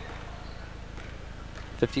floor.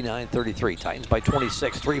 59-33, Titans by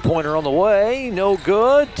 26. Three-pointer on the way, no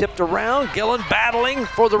good. Tipped around, Gillen battling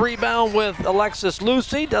for the rebound with Alexis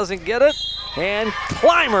Lucy. Doesn't get it, and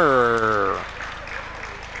Clymer.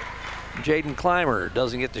 Jaden Clymer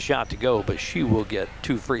doesn't get the shot to go, but she will get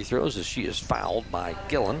 2 free throws as she is fouled by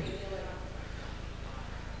Gillen.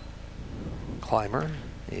 Clymer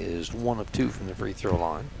is 1 of 2 from the free throw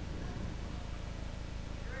line.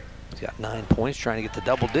 She's got 9 points, trying to get to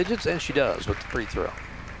double digits, and she does with the free throw.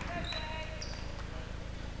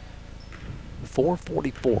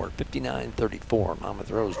 4:44, 59-34,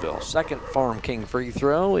 Monmouth Roseville. Second Farm King free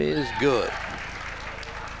throw is good.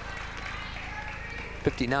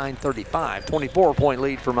 59-35, 24-point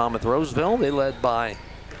lead for Monmouth Roseville. They led by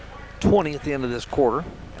 20 at the end of this quarter.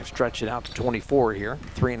 They've stretched it out to 24 here,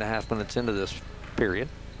 3.5 minutes into this period.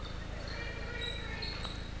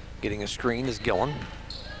 Getting a screen is Gillen.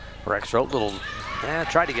 Rexrow,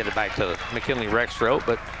 tried to get it back to McKinley Rexrow,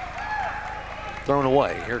 but thrown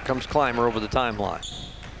away. Here comes Clymer over the timeline,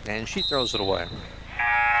 and she throws it away.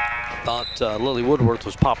 Thought Lily Woodworth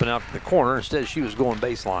was popping out to the corner. Instead, she was going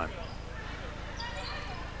baseline.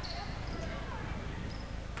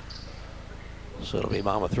 So it'll be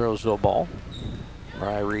Monmouth Roseville ball.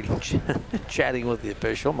 Mariah Reading chatting with the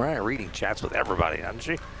official. Mariah Reading chats with everybody, doesn't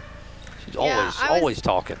she? She's always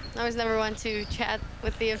talking. I was never one to chat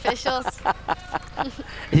with the officials.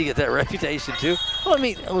 You get that reputation too. Well, I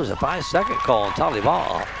mean, it was a 5-second call on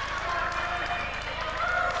Taliabaha.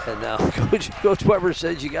 And now Coach Weber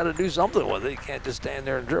says you got to do something with it. You can't just stand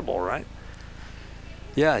there and dribble, right?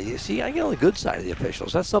 Yeah, you see, I get on the good side of the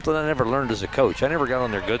officials. That's something I never learned as a coach. I never got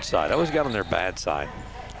on their good side. I always got on their bad side.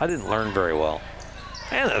 I didn't learn very well.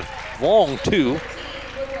 And a long two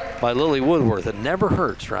by Lily Woodworth. It never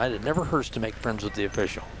hurts, right? It never hurts to make friends with the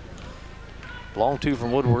official. Long two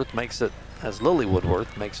from Woodworth makes it, as Lily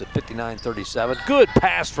Woodworth, makes it 59-37. Good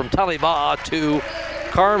pass from Taliabaha to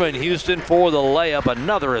Carmen Houston for the layup.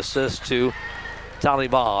 Another assist to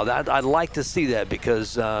Taliabaha. I'd like to see that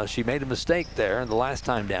because she made a mistake there the last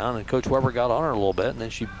time down, and Coach Weber got on her a little bit, and then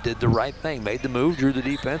she did the right thing, made the move, drew the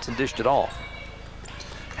defense, and dished it off.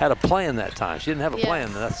 Had a plan that time. She didn't have a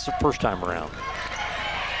plan. That's the first time around.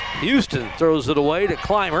 Houston throws it away to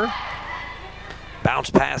Clymer. Bounce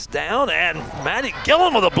pass down, and Maddie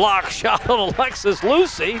Gillen with a block shot on Alexis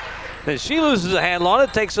Lucy. And she loses a handle on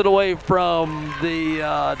it, takes it away from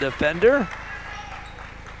the defender.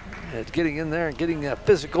 It's getting in there and getting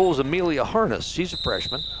physical is Amelia Harness. She's a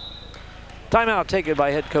freshman. Timeout taken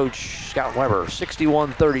by head coach Scott Weber.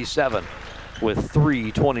 61-37 with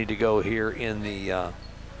 3:20 to go here in the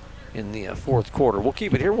fourth quarter. We'll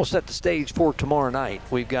keep it here. We'll set the stage for tomorrow night.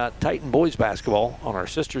 We've got Titan boys basketball on our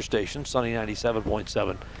sister station, Sunny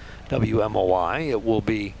 97.7 WMOI. It will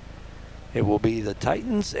be the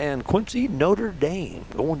Titans and Quincy Notre Dame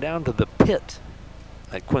going down to the pit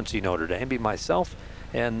at Quincy Notre Dame. Be myself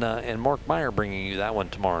and Mark Meyer bringing you that one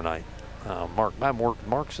tomorrow night. I've worked with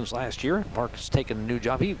Mark since last year. Mark's taken a new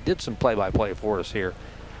job. He did some play-by-play for us here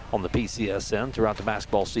on the PCSN throughout the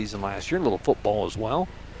basketball season last year, a little football as well.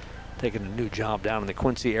 Taking a new job down in the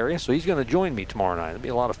Quincy area, so he's going to join me tomorrow night. It'll be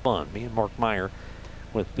a lot of fun. Me and Mark Meyer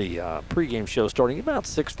with the pregame show starting about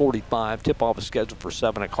 6:45. Tip-off is scheduled for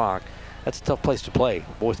 7 o'clock. That's a tough place to play,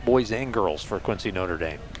 boys and girls, for Quincy Notre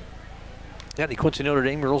Dame. Got any Quincy Notre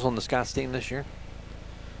Dame girls on the Scots team this year?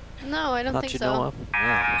 No, I don't think so. Not you know of?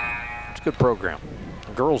 Yeah. It's a good program.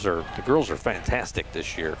 The girls are fantastic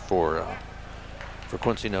this year for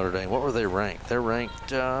Quincy Notre Dame. What were they ranked? They're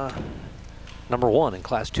ranked number 1 in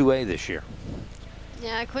Class 2A this year.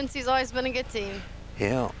 Yeah, Quincy's always been a good team.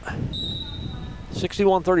 Yeah.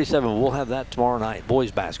 61-37. We'll have that tomorrow night.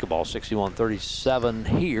 Boys basketball, 61-37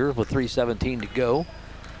 here with 3:17 to go.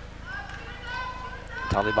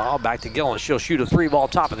 Taliabaha back to Gillen. She'll shoot a 3-ball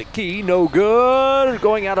top of the key. No good.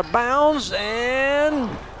 Going out of bounds, and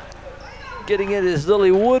getting it is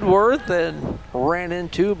Lily Woodworth, and ran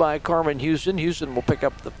into by Carmen Houston. Houston will pick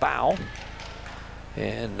up the foul.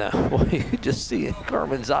 And well, you could just see in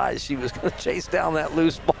Carmen's eyes, she was going to chase down that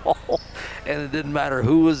loose ball, and it didn't matter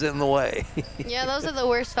who was in the way. Yeah, those are the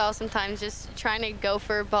worst fouls sometimes, just trying to go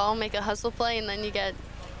for a ball, make a hustle play, and then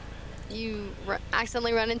you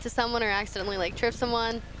accidentally run into someone or accidentally trip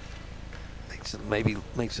someone. Makes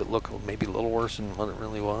it look maybe a little worse than what it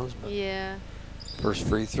really was. But yeah. First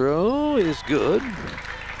free throw is good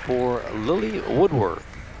for Lily Woodworth.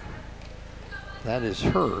 That is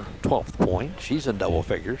her 12th point. She's in double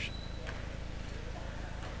figures.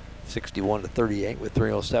 61-38 with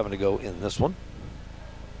 3:07 to go in this one.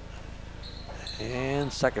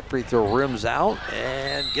 And second free throw rims out,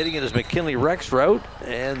 and getting it is McKinley Rexroth.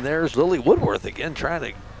 And there's Lily Woodworth again trying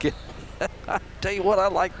to get. I tell you what, I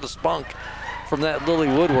like the spunk from that Lily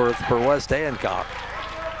Woodworth for West Hancock.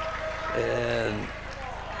 And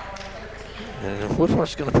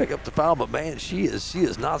Woodworth's going to pick up the foul, but man, she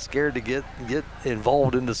is not scared to get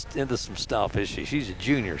involved into some stuff, is she? She's a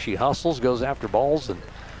junior. She hustles, goes after balls, and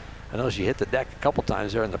I know she hit the deck a couple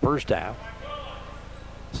times there in the first half.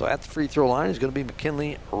 So at the free throw line is going to be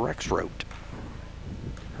McKinley Rexroth.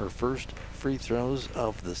 Her first free throws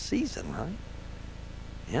of the season, right?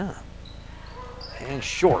 Yeah. And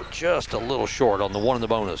short, just a little short on the one in the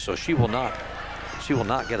bonus, so she will not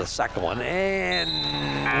get a second one. And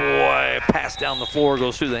boy, pass down the floor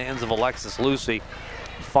goes through the hands of Alexis Lucy,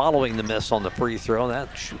 following the miss on the free throw. That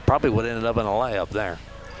probably would have ended up in a layup there.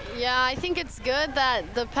 Yeah, I think it's good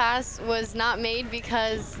that the pass was not made,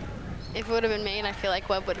 because if it would have been made, I feel like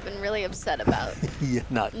Webb would have been really upset about. Yeah,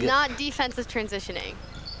 not defensive transitioning.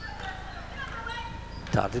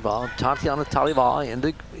 Tatiana Taliabaha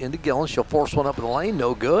into Gillen. She'll force one up in the lane.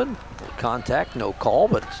 No good. Contact, no call,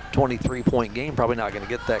 but it's a 23-point game. Probably not going to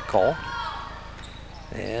get that call.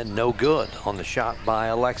 And no good on the shot by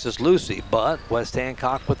Alexis Lucy, but West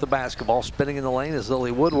Hancock with the basketball spinning in the lane as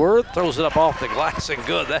Lily Woodworth throws it up off the glass and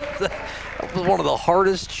good. That was one of the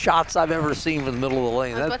hardest shots I've ever seen from the middle of the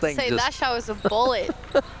lane. I was about to say, that shot was a bullet.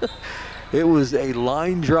 It was a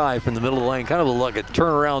line drive from the middle of the lane, kind of like a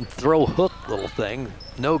turnaround throw hook little thing.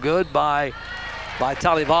 No good by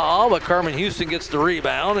Taliva'a, but Carmen Houston gets the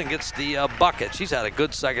rebound and gets the bucket. She's had a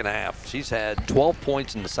good second half. She's had 12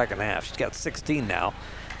 points in the second half. She's got 16 now.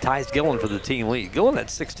 Ties Gillen for the team lead. Gillen had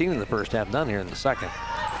 16 in the first half, none here in the second.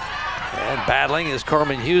 And battling is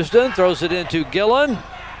Carmen Houston, throws it into Gillen.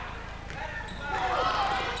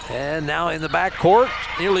 And now in the backcourt,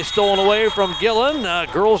 nearly stolen away from Gillen.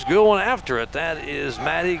 Girls going after it. That is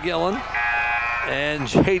Maddie Gillen and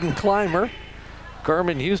Jaden Clymer.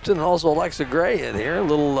 Carmen Houston and also Alexa Gray in here. A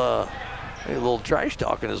little trash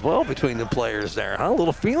talking as well between the players there, huh? A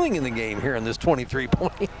little feeling in the game here in this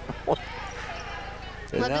 23-point. Love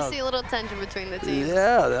to see a little tension between the teams.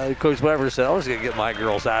 Yeah, Coach Weber said, I was going to get my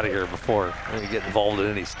girls out of here before they get involved in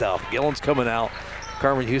any stuff. Gillen's coming out.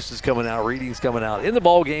 Carmen Houston's coming out. Reading's coming out. In the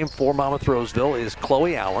ball game for Monmouth Roseville is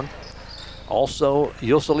Chloe Allen. Also,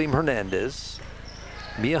 Yoselim Hernandez,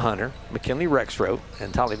 Mia Hunter, McKinley Rexroth,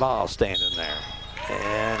 and Taliva'a standing there.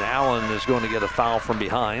 And Allen is going to get a foul from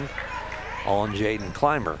behind on Jaden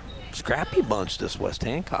Clymer. Scrappy bunch, this West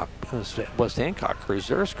Hancock crews.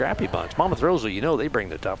 They're a scrappy bunch. Monmouth Roseville, you know they bring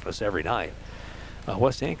the toughness every night.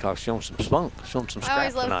 West Hancock's showing some spunk, showing some scrap I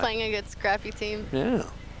always love tonight. playing a good scrappy team. Yeah, a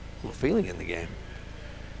little feeling in the game.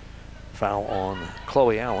 Foul on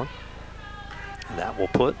Chloe Allen. And that will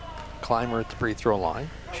put Clymer at the free throw line.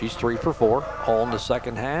 She's 3 for 4, all in the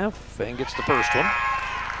second half, and gets the first one.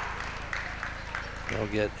 They'll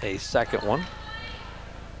get a second one.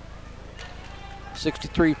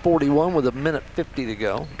 63-41 with a minute 50 to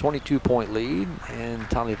go. 22-point lead, and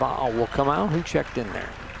Taliva'a will come out. Who checked in there?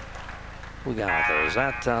 Who got out there? Is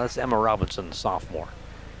that that's Emma Robinson, the sophomore.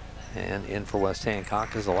 And in for West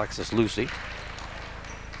Hancock is Alexis Lucy.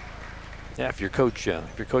 Yeah, if you're Coach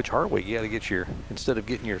Hartwig, you got to get instead of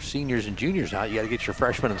getting your seniors and juniors out, you got to get your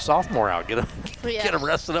freshmen and sophomore out. Get them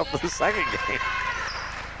rested up for the second game.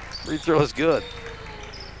 Free throw is good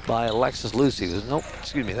by Alexis Lucy.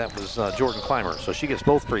 That was Jordan Clymer. So she gets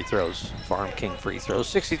both free throws, Farm King free throws.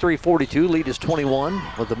 63-42, lead is 21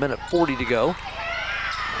 with a minute 40 to go.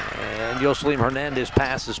 And Yoselim Hernandez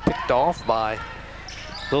pass is picked off by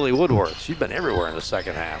Lily Woodworth. She's been everywhere in the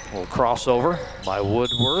second half. A little crossover by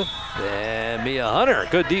Woodworth and Mia Hunter.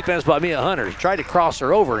 Good defense by Mia Hunter. She tried to cross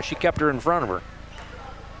her over and she kept her in front of her.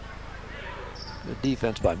 Good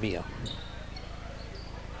defense by Mia.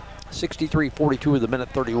 63-42 with a minute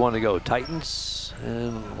 31 to go. Titans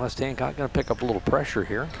and West Hancock going to pick up a little pressure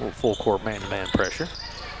here. A little full court man-to-man pressure.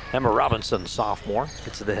 Emma Robinson, sophomore,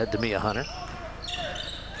 gets it ahead to Mia Hunter.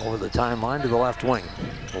 Over the timeline to the left wing.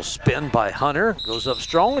 Will spin by Hunter. Goes up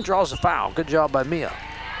strong and draws a foul. Good job by Mia.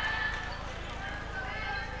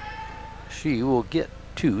 She will get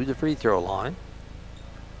to the free throw line.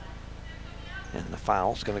 And the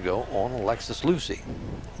foul's going to go on Alexis Lucy.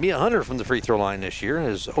 Mia Hunter from the free throw line this year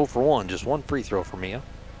is 0 for 1. Just one free throw for Mia.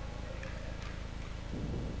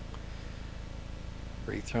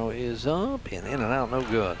 Free throw is up and in and out, no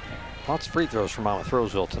good. Lots of free throws for Monmouth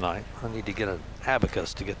Roseville tonight. I need to get an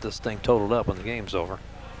abacus to get this thing totaled up when the game's over.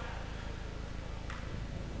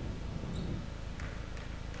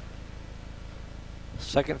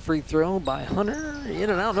 Second free throw by Hunter. In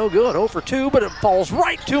and out, no good. 0 for 2, but it falls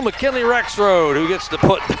right to McKinley Rexroth, who gets the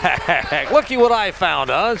put back. Looky what I found,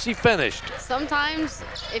 huh? She finished. Sometimes,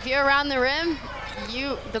 if you're around the rim,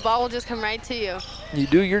 the ball will just come right to you. You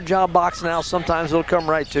do your job boxing out, sometimes it'll come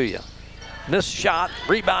right to you. Missed shot,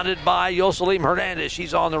 rebounded by Yoselim Hernandez.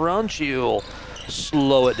 She's on the run. She'll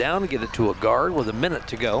slow it down and get it to a guard with a minute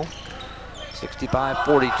to go.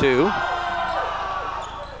 65-42.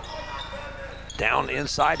 Down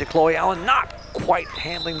inside to Chloe Allen, not quite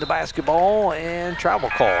handling the basketball, and travel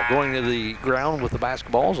call. Going to the ground with the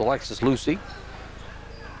basketball is Alexis Lucy.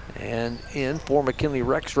 And in for McKinley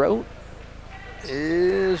Rexroth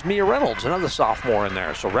is Mia Reynolds, another sophomore in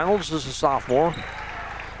there. So Reynolds is a sophomore.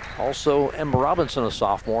 Also Emma Robinson, a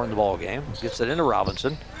sophomore in the ball game. Gets it into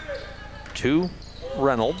Robinson. To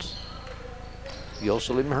Reynolds.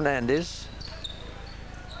 Yoselim Hernandez.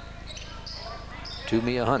 To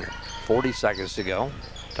Mia Hunter. 40 seconds to go.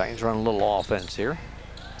 Titans run a little offense here.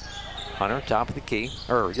 Hunter, top of the key.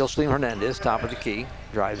 Yoselim Hernandez, top of the key.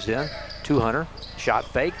 Drives in. To Hunter. Shot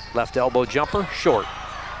fake. Left elbow jumper. Short.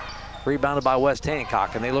 Rebounded by West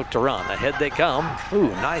Hancock, and they look to run. Ahead they come. Ooh,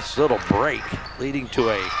 nice little break, leading to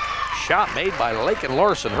a shot made by Lakin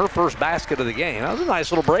Larson, her first basket of the game. That was a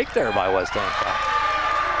nice little break there by West Hancock.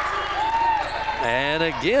 And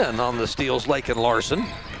again on the steals, Lakin Larson.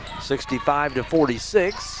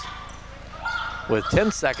 65-46 with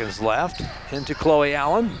 10 seconds left. Into Chloe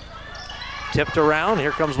Allen. Tipped around.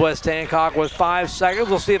 Here comes West Hancock with 5 seconds.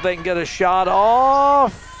 We'll see if they can get a shot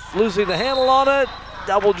off. Losing the handle on it.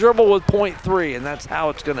 Double dribble with .3, and that's how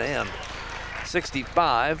it's going to end.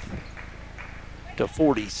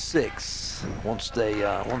 65-46. Once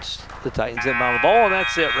the Titans inbound the ball, and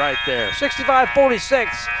that's it right there. 65-46.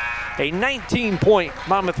 A 19-point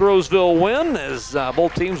Monmouth Roseville win, as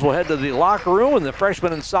both teams will head to the locker room, and the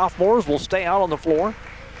freshmen and sophomores will stay out on the floor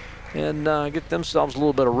and get themselves a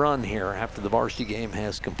little bit of run here after the varsity game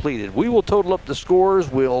has completed. We will total up the scores.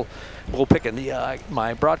 We'll pick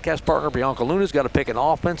my broadcast partner, Bianca Luna's got to pick an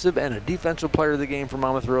offensive and a defensive player of the game for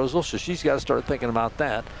Monmouth Roseville, so she's got to start thinking about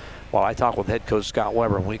that while I talk with head coach Scott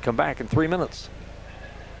Weber when we come back in 3 minutes.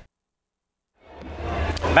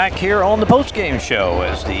 Back here on the post-game show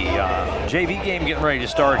as the JV game getting ready to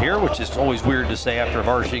start here, which is always weird to say after a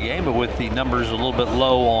varsity game, but with the numbers a little bit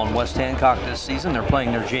low on West Hancock this season, they're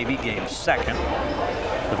playing their JV game second.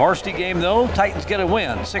 The varsity game, though, Titans get a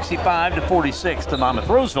win, 65-46. The Monmouth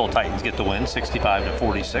Roseville Titans get the win,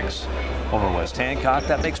 65-46 over West Hancock.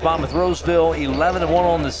 That makes Monmouth Roseville 11-1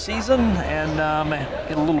 on the season, and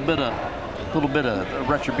get a little bit of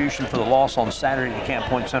retribution for the loss on Saturday to Camp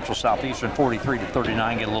Point Central Southeastern,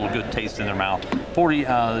 43-39. Get a little good taste in their mouth.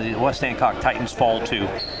 The West Hancock Titans fall to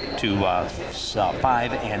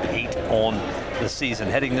 5-8 on the season.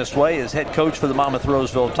 Heading this way is head coach for the Monmouth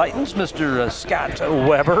Roseville Titans, Mr. Scott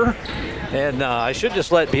Weber. And I should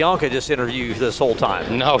just let Bianca just interview you this whole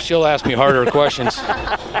time. No, she'll ask me harder questions.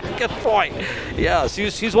 Good point. Yeah,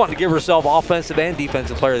 she's wanting to give herself offensive and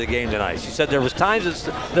defensive player of the game tonight. She said there was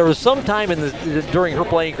some time during her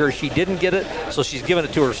playing career she didn't get it, so she's giving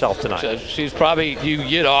it to herself tonight. So she's probably, you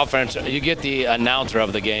get offense, you get the announcer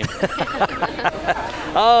of the game.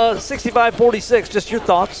 65-46, just your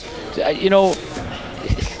thoughts. I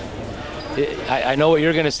know what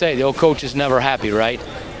you're going to say. The old coach is never happy, right?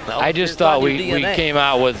 No, I just thought we came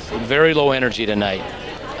out with very low energy tonight.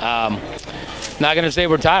 Not going to say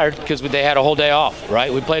we're tired because they had a whole day off,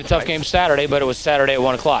 right? We played a tough game Saturday, but it was Saturday at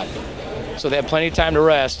 1 o'clock. So they had plenty of time to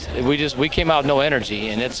rest. We came out with no energy,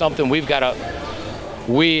 and it's something we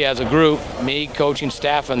as a group, me, coaching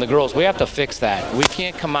staff, and the girls, we have to fix that. We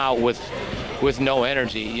can't come out with no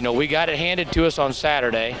energy. We got it handed to us on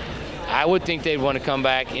Saturday. I would think they'd want to come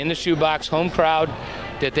back in the shoebox, home crowd,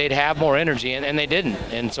 that they'd have more energy, and they didn't.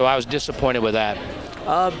 And so I was disappointed with that.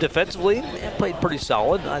 Defensively, played pretty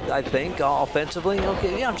solid, I think. Offensively,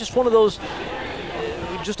 okay, yeah, just one of those.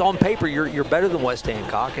 Just on paper, you're better than West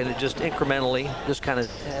Hancock, and it just incrementally, just kind of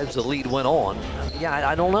as the lead went on. Yeah,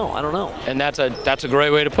 I don't know. And that's a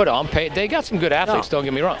great way to put it. On paper, they got some good athletes. Don't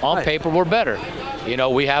get me wrong. On paper, we're better.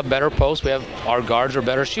 We have better posts. Our guards are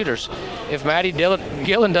better shooters. If Maddie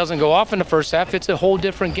Gillen doesn't go off in the first half, it's a whole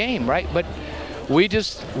different game, right? But we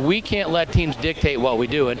can't let teams dictate what we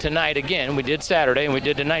do. And tonight, again, we did Saturday and we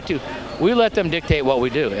did tonight too. We let them dictate what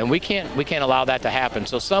we do, and we can't allow that to happen.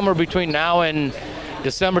 So somewhere between now and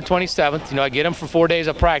December 27th, I get them for 4 days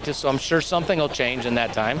of practice, so I'm sure something will change in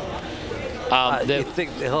that time. Do you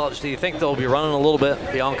think they'll be running a little bit,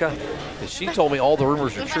 Bianca? She told me all the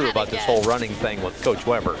rumors are true about this whole running thing with Coach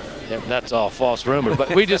Weber. Yeah, that's all false rumor.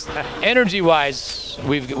 But we just, energy-wise,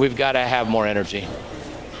 we've got to have more energy.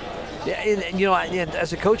 Yeah, and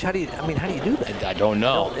as a coach, how do you do that? I don't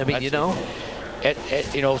know.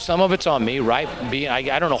 Some of it's on me, right?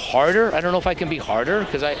 I don't know, harder. I don't know if I can be harder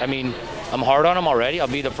because I'm hard on them already. I'll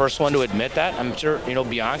be the first one to admit that. I'm sure,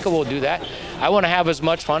 Bianca will do that. I want to have as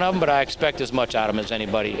much fun of them, but I expect as much out of them as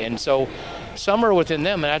anybody. And so somewhere within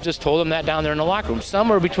them, and I just told them that down there in the locker room,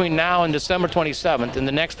 somewhere between now and December 27th, in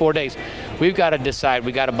the next 4 days, we've got to decide,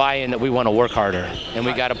 we got to buy in that we want to work harder and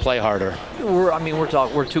we got to play harder.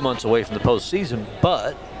 We're 2 months away from the postseason,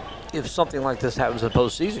 but if something like this happens in the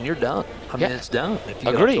postseason, you're done. It's done. If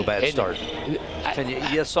you get off to a bad start.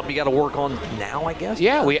 And something you got to work on now, I guess.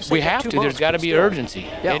 Yeah, we have to. There's got to be urgency.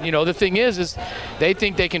 Yeah. And the thing is they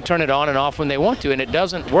think they can turn it on and off when they want to, and it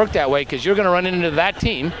doesn't work that way because you're going to run into that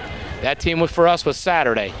team. That team for us was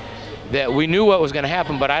Saturday. That we knew what was going to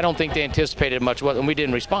happen, but I don't think they anticipated much, and we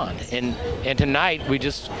didn't respond. And tonight we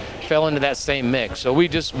just fell into that same mix. So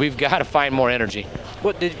we've got to find more energy.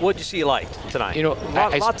 What did you see you liked tonight?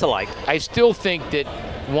 Lots to like. I still think that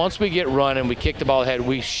once we get run and we kick the ball ahead,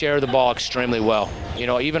 we share the ball extremely well.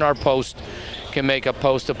 Even our post can make a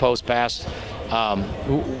post-to-post pass.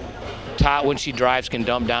 Tot, when she drives, can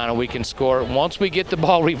dump down and we can score. Once we get the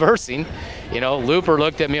ball reversing, Looper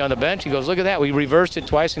looked at me on the bench. He goes, look at that. We reversed it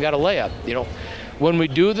twice and got a layup. When we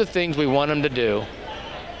do the things we want them to do,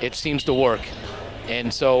 it seems to work.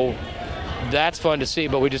 And so that's fun to see,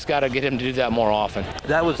 but we just got to get him to do that more often.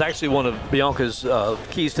 That was actually one of Bianca's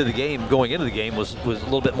keys to the game going into the game was a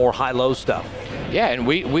little bit more high-low stuff. Yeah, and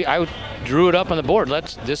I drew it up on the board.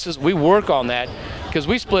 We work on that because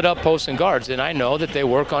we split up posts and guards, and I know that they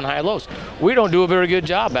work on high-lows. We don't do a very good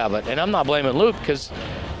job of it, and I'm not blaming Luke because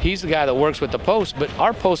he's the guy that works with the post, but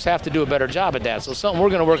our posts have to do a better job at that. So something we're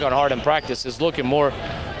going to work on hard in practice is looking more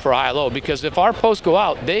for high-low, because if our posts go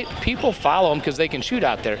out, people follow them because they can shoot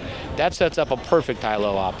out there. That sets up a perfect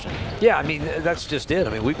high-low option. Yeah, I mean, that's just it. I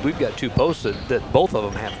mean, we've got two posts that both of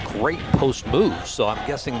them have great post moves. So I'm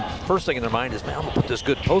guessing first thing in their mind is, man, I'm going to put this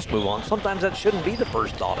good post move on. Sometimes that shouldn't be the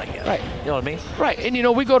first thought, I guess. Right. You know what I mean? Right. And, you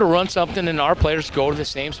know, we go to run something, and our players go to the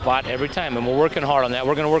same spot every time. And we're working hard on that.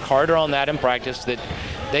 We're going to work harder on that in practice, that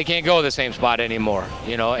they can't go to the same spot anymore,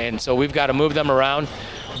 you know. And so we've got to move them around.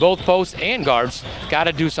 Both posts and guards got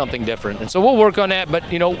to do something different. And so we'll work on that.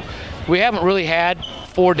 But, you know, we haven't really had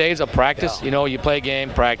 4 days of practice. Yeah. You know, you play a game,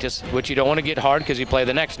 practice, which you don't want to get hard because you play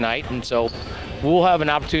the next night. And so we'll have an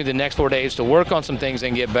opportunity the next 4 days to work on some things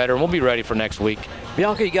and get better, and we'll be ready for next week.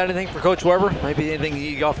 Bianca, you got anything for Coach Weber? Maybe anything you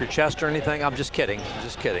need to get off your chest or anything? I'm just kidding.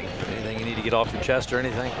 Just kidding. Anything you need to get off your chest or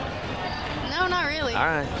anything? No, not really. All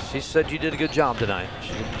right. She said you did a good job tonight.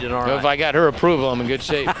 She did all right. If I got her approval, I'm in good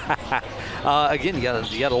shape. Again, you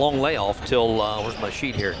got a long layoff till where's my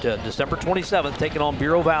sheet here? December 27th, taking on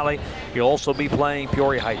Bureau Valley. You'll also be playing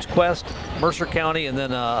Peoria Heights Quest, Mercer County, and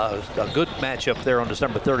then a good matchup there on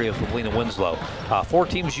December 30th with Lena Winslow. 4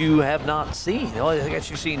 teams you have not seen. Well, I guess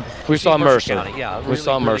you've seen. We saw Mercer. County. Yeah, we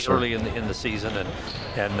saw Mercer early in the season,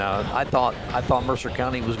 and I thought Mercer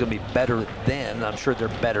County was going to be better then. I'm sure they're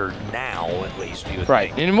better now, at least. You would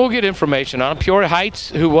right, think. and we'll get information on them. Peoria Heights,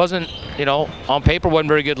 who wasn't, you know, on paper wasn't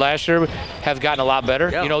very good last year, have gotten a lot better.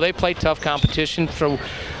 Yeah. You know, they play tough competition, so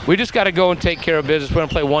we just got to go and take care of business. We're going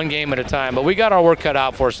to play one game at a time, but we got our work cut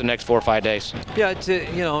out for us the next 4 or 5 days. Yeah, it's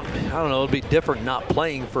you know, I don't know. It'll be different not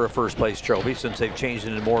playing for a first place trophy since they've changed it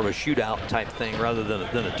into more of a shootout type thing rather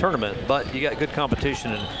than a tournament. But you got good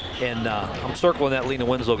competition, and I'm circling that Lena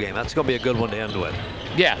Winslow game. That's going to be a good one to end with.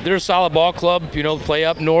 Yeah, they're a solid ball club. You know, play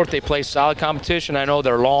up north. They play solid competition. I know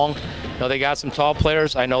they're long. You know, they got some tall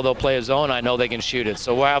players. I know they'll play a zone. I know they can shoot it.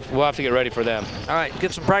 So we'll have to get ready for them. All right,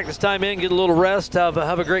 get some practice time in, get a little rest, have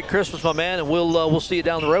a great Christmas, my man, and we'll see you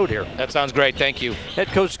down the road here. That sounds great. Thank you. Head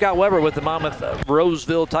coach Scott Weber with the Monmouth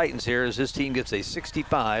Roseville Titans here as his team gets a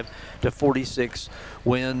 65-46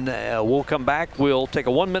 win. We'll come back. We'll take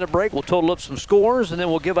a 1-minute break. We'll total up some scores, and then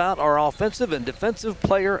we'll give out our offensive and defensive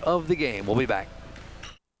player of the game. We'll be back.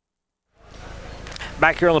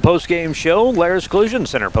 Back here on the post-game show, Lair's Collision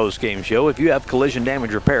Center post-game show. If you have collision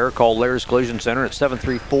damage repair, call Lair's Collision Center at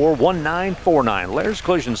 734-1949. Lair's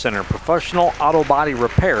Collision Center, professional auto body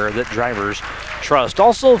repair that drivers trust.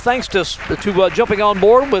 Also, thanks to jumping on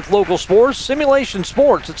board with local sports, Simulation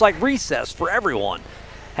Sports. It's like recess for everyone.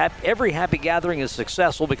 Every happy gathering is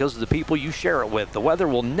successful because of the people you share it with. The weather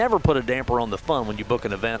will never put a damper on the fun when you book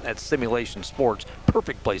an event at Simulation Sports.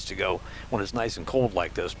 Perfect place to go when it's nice and cold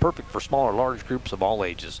like this. Perfect for small or large groups of all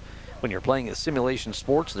ages. When you're playing at Simulation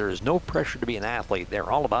Sports, there is no pressure to be an athlete. They're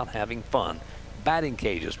all about having fun. Batting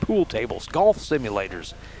cages, pool tables, golf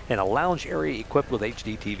simulators, and a lounge area equipped with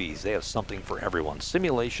HD TVs. They have something for everyone.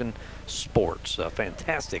 Simulation Sports, a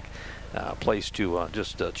fantastic place to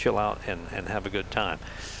just chill out and have a good time.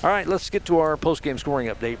 All right, let's get to our post-game scoring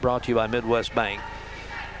update brought to you by Midwest Bank,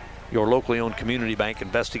 your locally owned community bank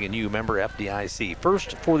investing in you, member FDIC.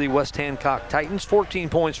 First for the West Hancock Titans, 14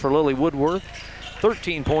 points for Lily Woodworth,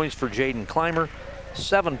 13 points for Jaden Clymer,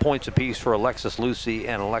 7 points apiece for Alexis Lucy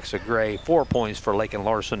and Alexa Gray, 4 points for Lakin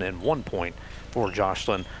Larson, and 1 point for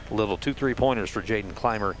Jocelyn Little. 2 3-pointers for Jaden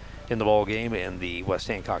Clymer in the ball game, and the West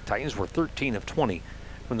Hancock Titans were 13 of 20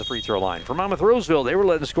 from the free throw line. For Monmouth Roseville, they were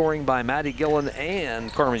led in scoring by Maddie Gillen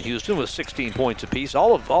and Carmen Houston with 16 points apiece.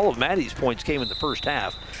 All of Maddie's points came in the first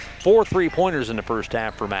half. 4 3-pointers in the first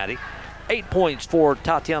half for Maddie. 8 points for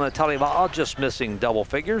Tatiana Taliba, just missing double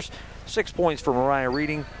figures. 6 points for Mariah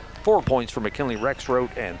Reading. 4 points for McKinley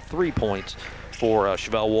Rexroth, and 3 points for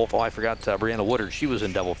Chevelle Wolf. Oh, I forgot Brianna Woodard. She was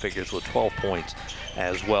in double figures with 12 points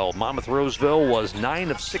as well. Monmouth Roseville was 9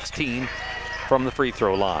 of 16 from the free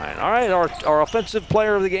throw line. All right, our offensive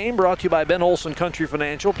player of the game brought to you by Ben Olson Country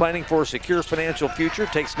Financial. Planning for a secure financial future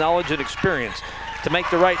takes knowledge and experience. To make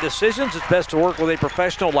the right decisions, it's best to work with a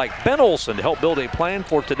professional like Ben Olson to help build a plan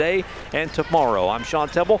for today and tomorrow. I'm Sean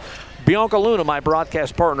Temple. Bianca Luna, my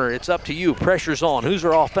broadcast partner. It's up to you. Pressure's on. Who's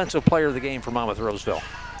our offensive player of the game for Monmouth Roseville?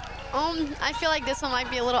 I feel like this one might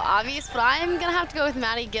be a little obvious, but I'm going to have to go with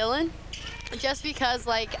Maddie Gillen. just because,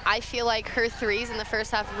 like, I feel like her threes in the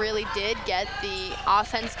first half really did get the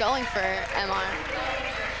offense going for MR.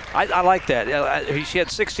 I like that. She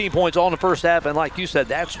had 16 points all in the first half, and like you said,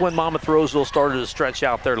 that's when Monmouth Roseville started to stretch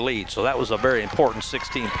out their lead. So that was a very important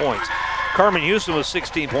 16 points. Carmen Houston was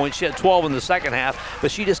 16 points. She had 12 in the second half,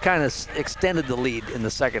 but she just kind of extended the lead in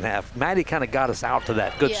the second half. Maddie kind of got us out to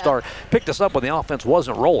that good start. Picked us up when the offense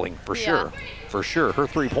wasn't rolling, for sure. For sure. Her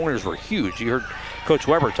three-pointers were huge. You heard Coach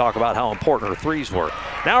Weber talk about how important her threes were.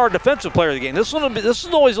 Now our defensive player of the game. This is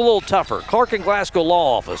always a little tougher. Clark and Glasgow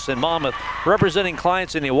Law Office in Monmouth, representing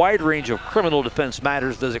clients in a wide range of criminal defense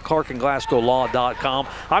matters. Visit clarkandglasgowlaw.com.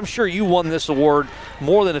 I'm sure you won this award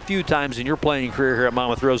more than a few times in your playing career here at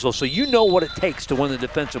Monmouth Roseville, so you know what it takes to win the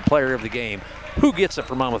defensive player of the game. Who gets it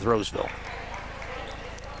for Monmouth Roseville?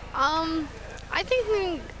 I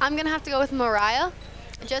think I'm going to have to go with Mariah,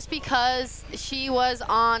 just because she was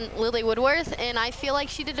on Lily Woodworth, and I feel like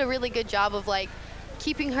she did a really good job of, like,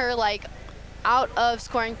 keeping her, like, out of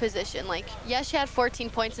scoring position. Like, yes, she had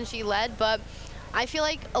 14 points and she led, but I feel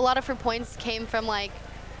like a lot of her points came from, like,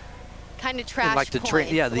 kind of trash like the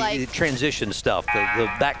points. the transition stuff, the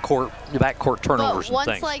backcourt turnovers and once,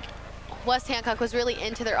 things. like, West Hancock was really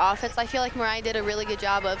into their offense, I feel like Mariah did a really good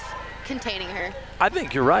job of containing her. I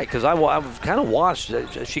think you're right, because I've kind of watched.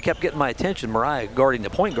 She kept getting my attention. Mariah guarding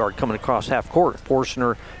the point guard coming across half court, forcing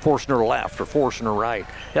her left or forcing her right.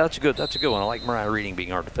 Yeah, that's a good one. I like Mariah Reading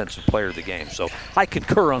being our defensive player of the game. So I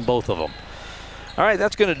concur on both of them. All right,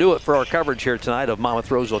 that's going to do it for our coverage here tonight of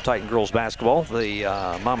Monmouth Roseville Titan girls basketball. The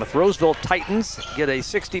Monmouth Roseville Titans get a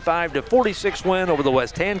 65-46 win over the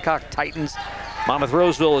West Hancock Titans. Monmouth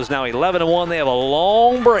Roseville is now 11-1. They have a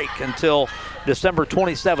long break until December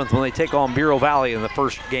 27th when they take on Bureau Valley in the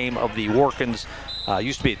first game of the Warkins.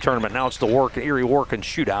 Used to be a tournament. Now it's the Erie Warkins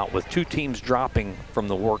shootout with two teams dropping from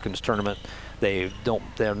the Warkins tournament.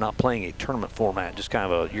 They're not playing a tournament format. Just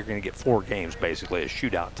kind of you're going to get 4 games basically, a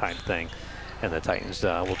shootout type thing. And the Titans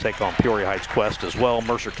will take on Peoria Heights Quest as well,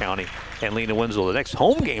 Mercer County, and Lena Winslow. The next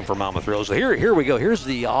home game for Monmouth Roseville. Here we go. Here's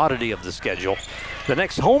the oddity of the schedule. The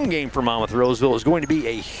next home game for Monmouth Roseville is going to be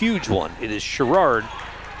a huge one. It is Sherrard,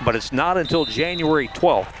 but it's not until January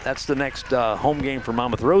 12th. That's the next home game for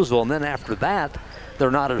Monmouth Roseville. And then after that,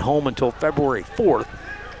 they're not at home until February 4th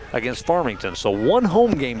against Farmington. So one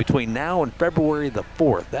home game between now and February the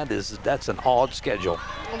 4th. That's an odd schedule.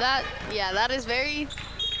 Well, that is very...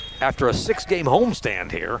 After a 6-game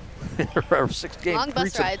homestand here, 6-game long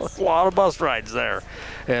bus rides. A lot of bus rides there.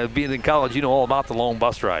 Being in college, you know all about the long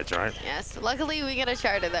bus rides, right? Yes. Luckily, we get a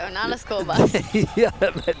charter though, not a school bus. Yeah,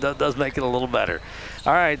 that does make it a little better.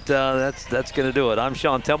 All right, that's going to do it. I'm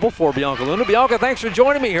Sean Temple for Bianca Luna. Bianca, thanks for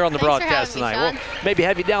joining me here on the broadcast tonight. We'll maybe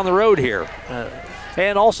have you down the road here.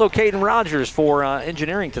 And also Caden Rogers for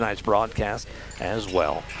engineering tonight's broadcast as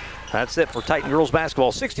well. That's it for Titan girls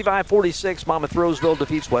basketball. 65-46, Monmouth Roseville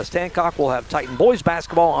defeats West Hancock. We'll have Titan boys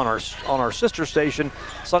basketball on our sister station,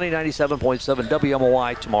 Sunny 97.7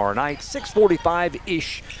 WMOI tomorrow night,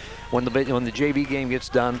 6:45-ish when the JV game gets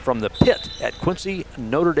done from the pit at Quincy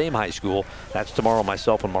Notre Dame High School. That's tomorrow.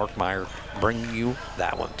 Myself and Mark Meyer bringing you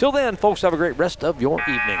that one. Till then, folks, have a great rest of your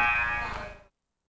evening.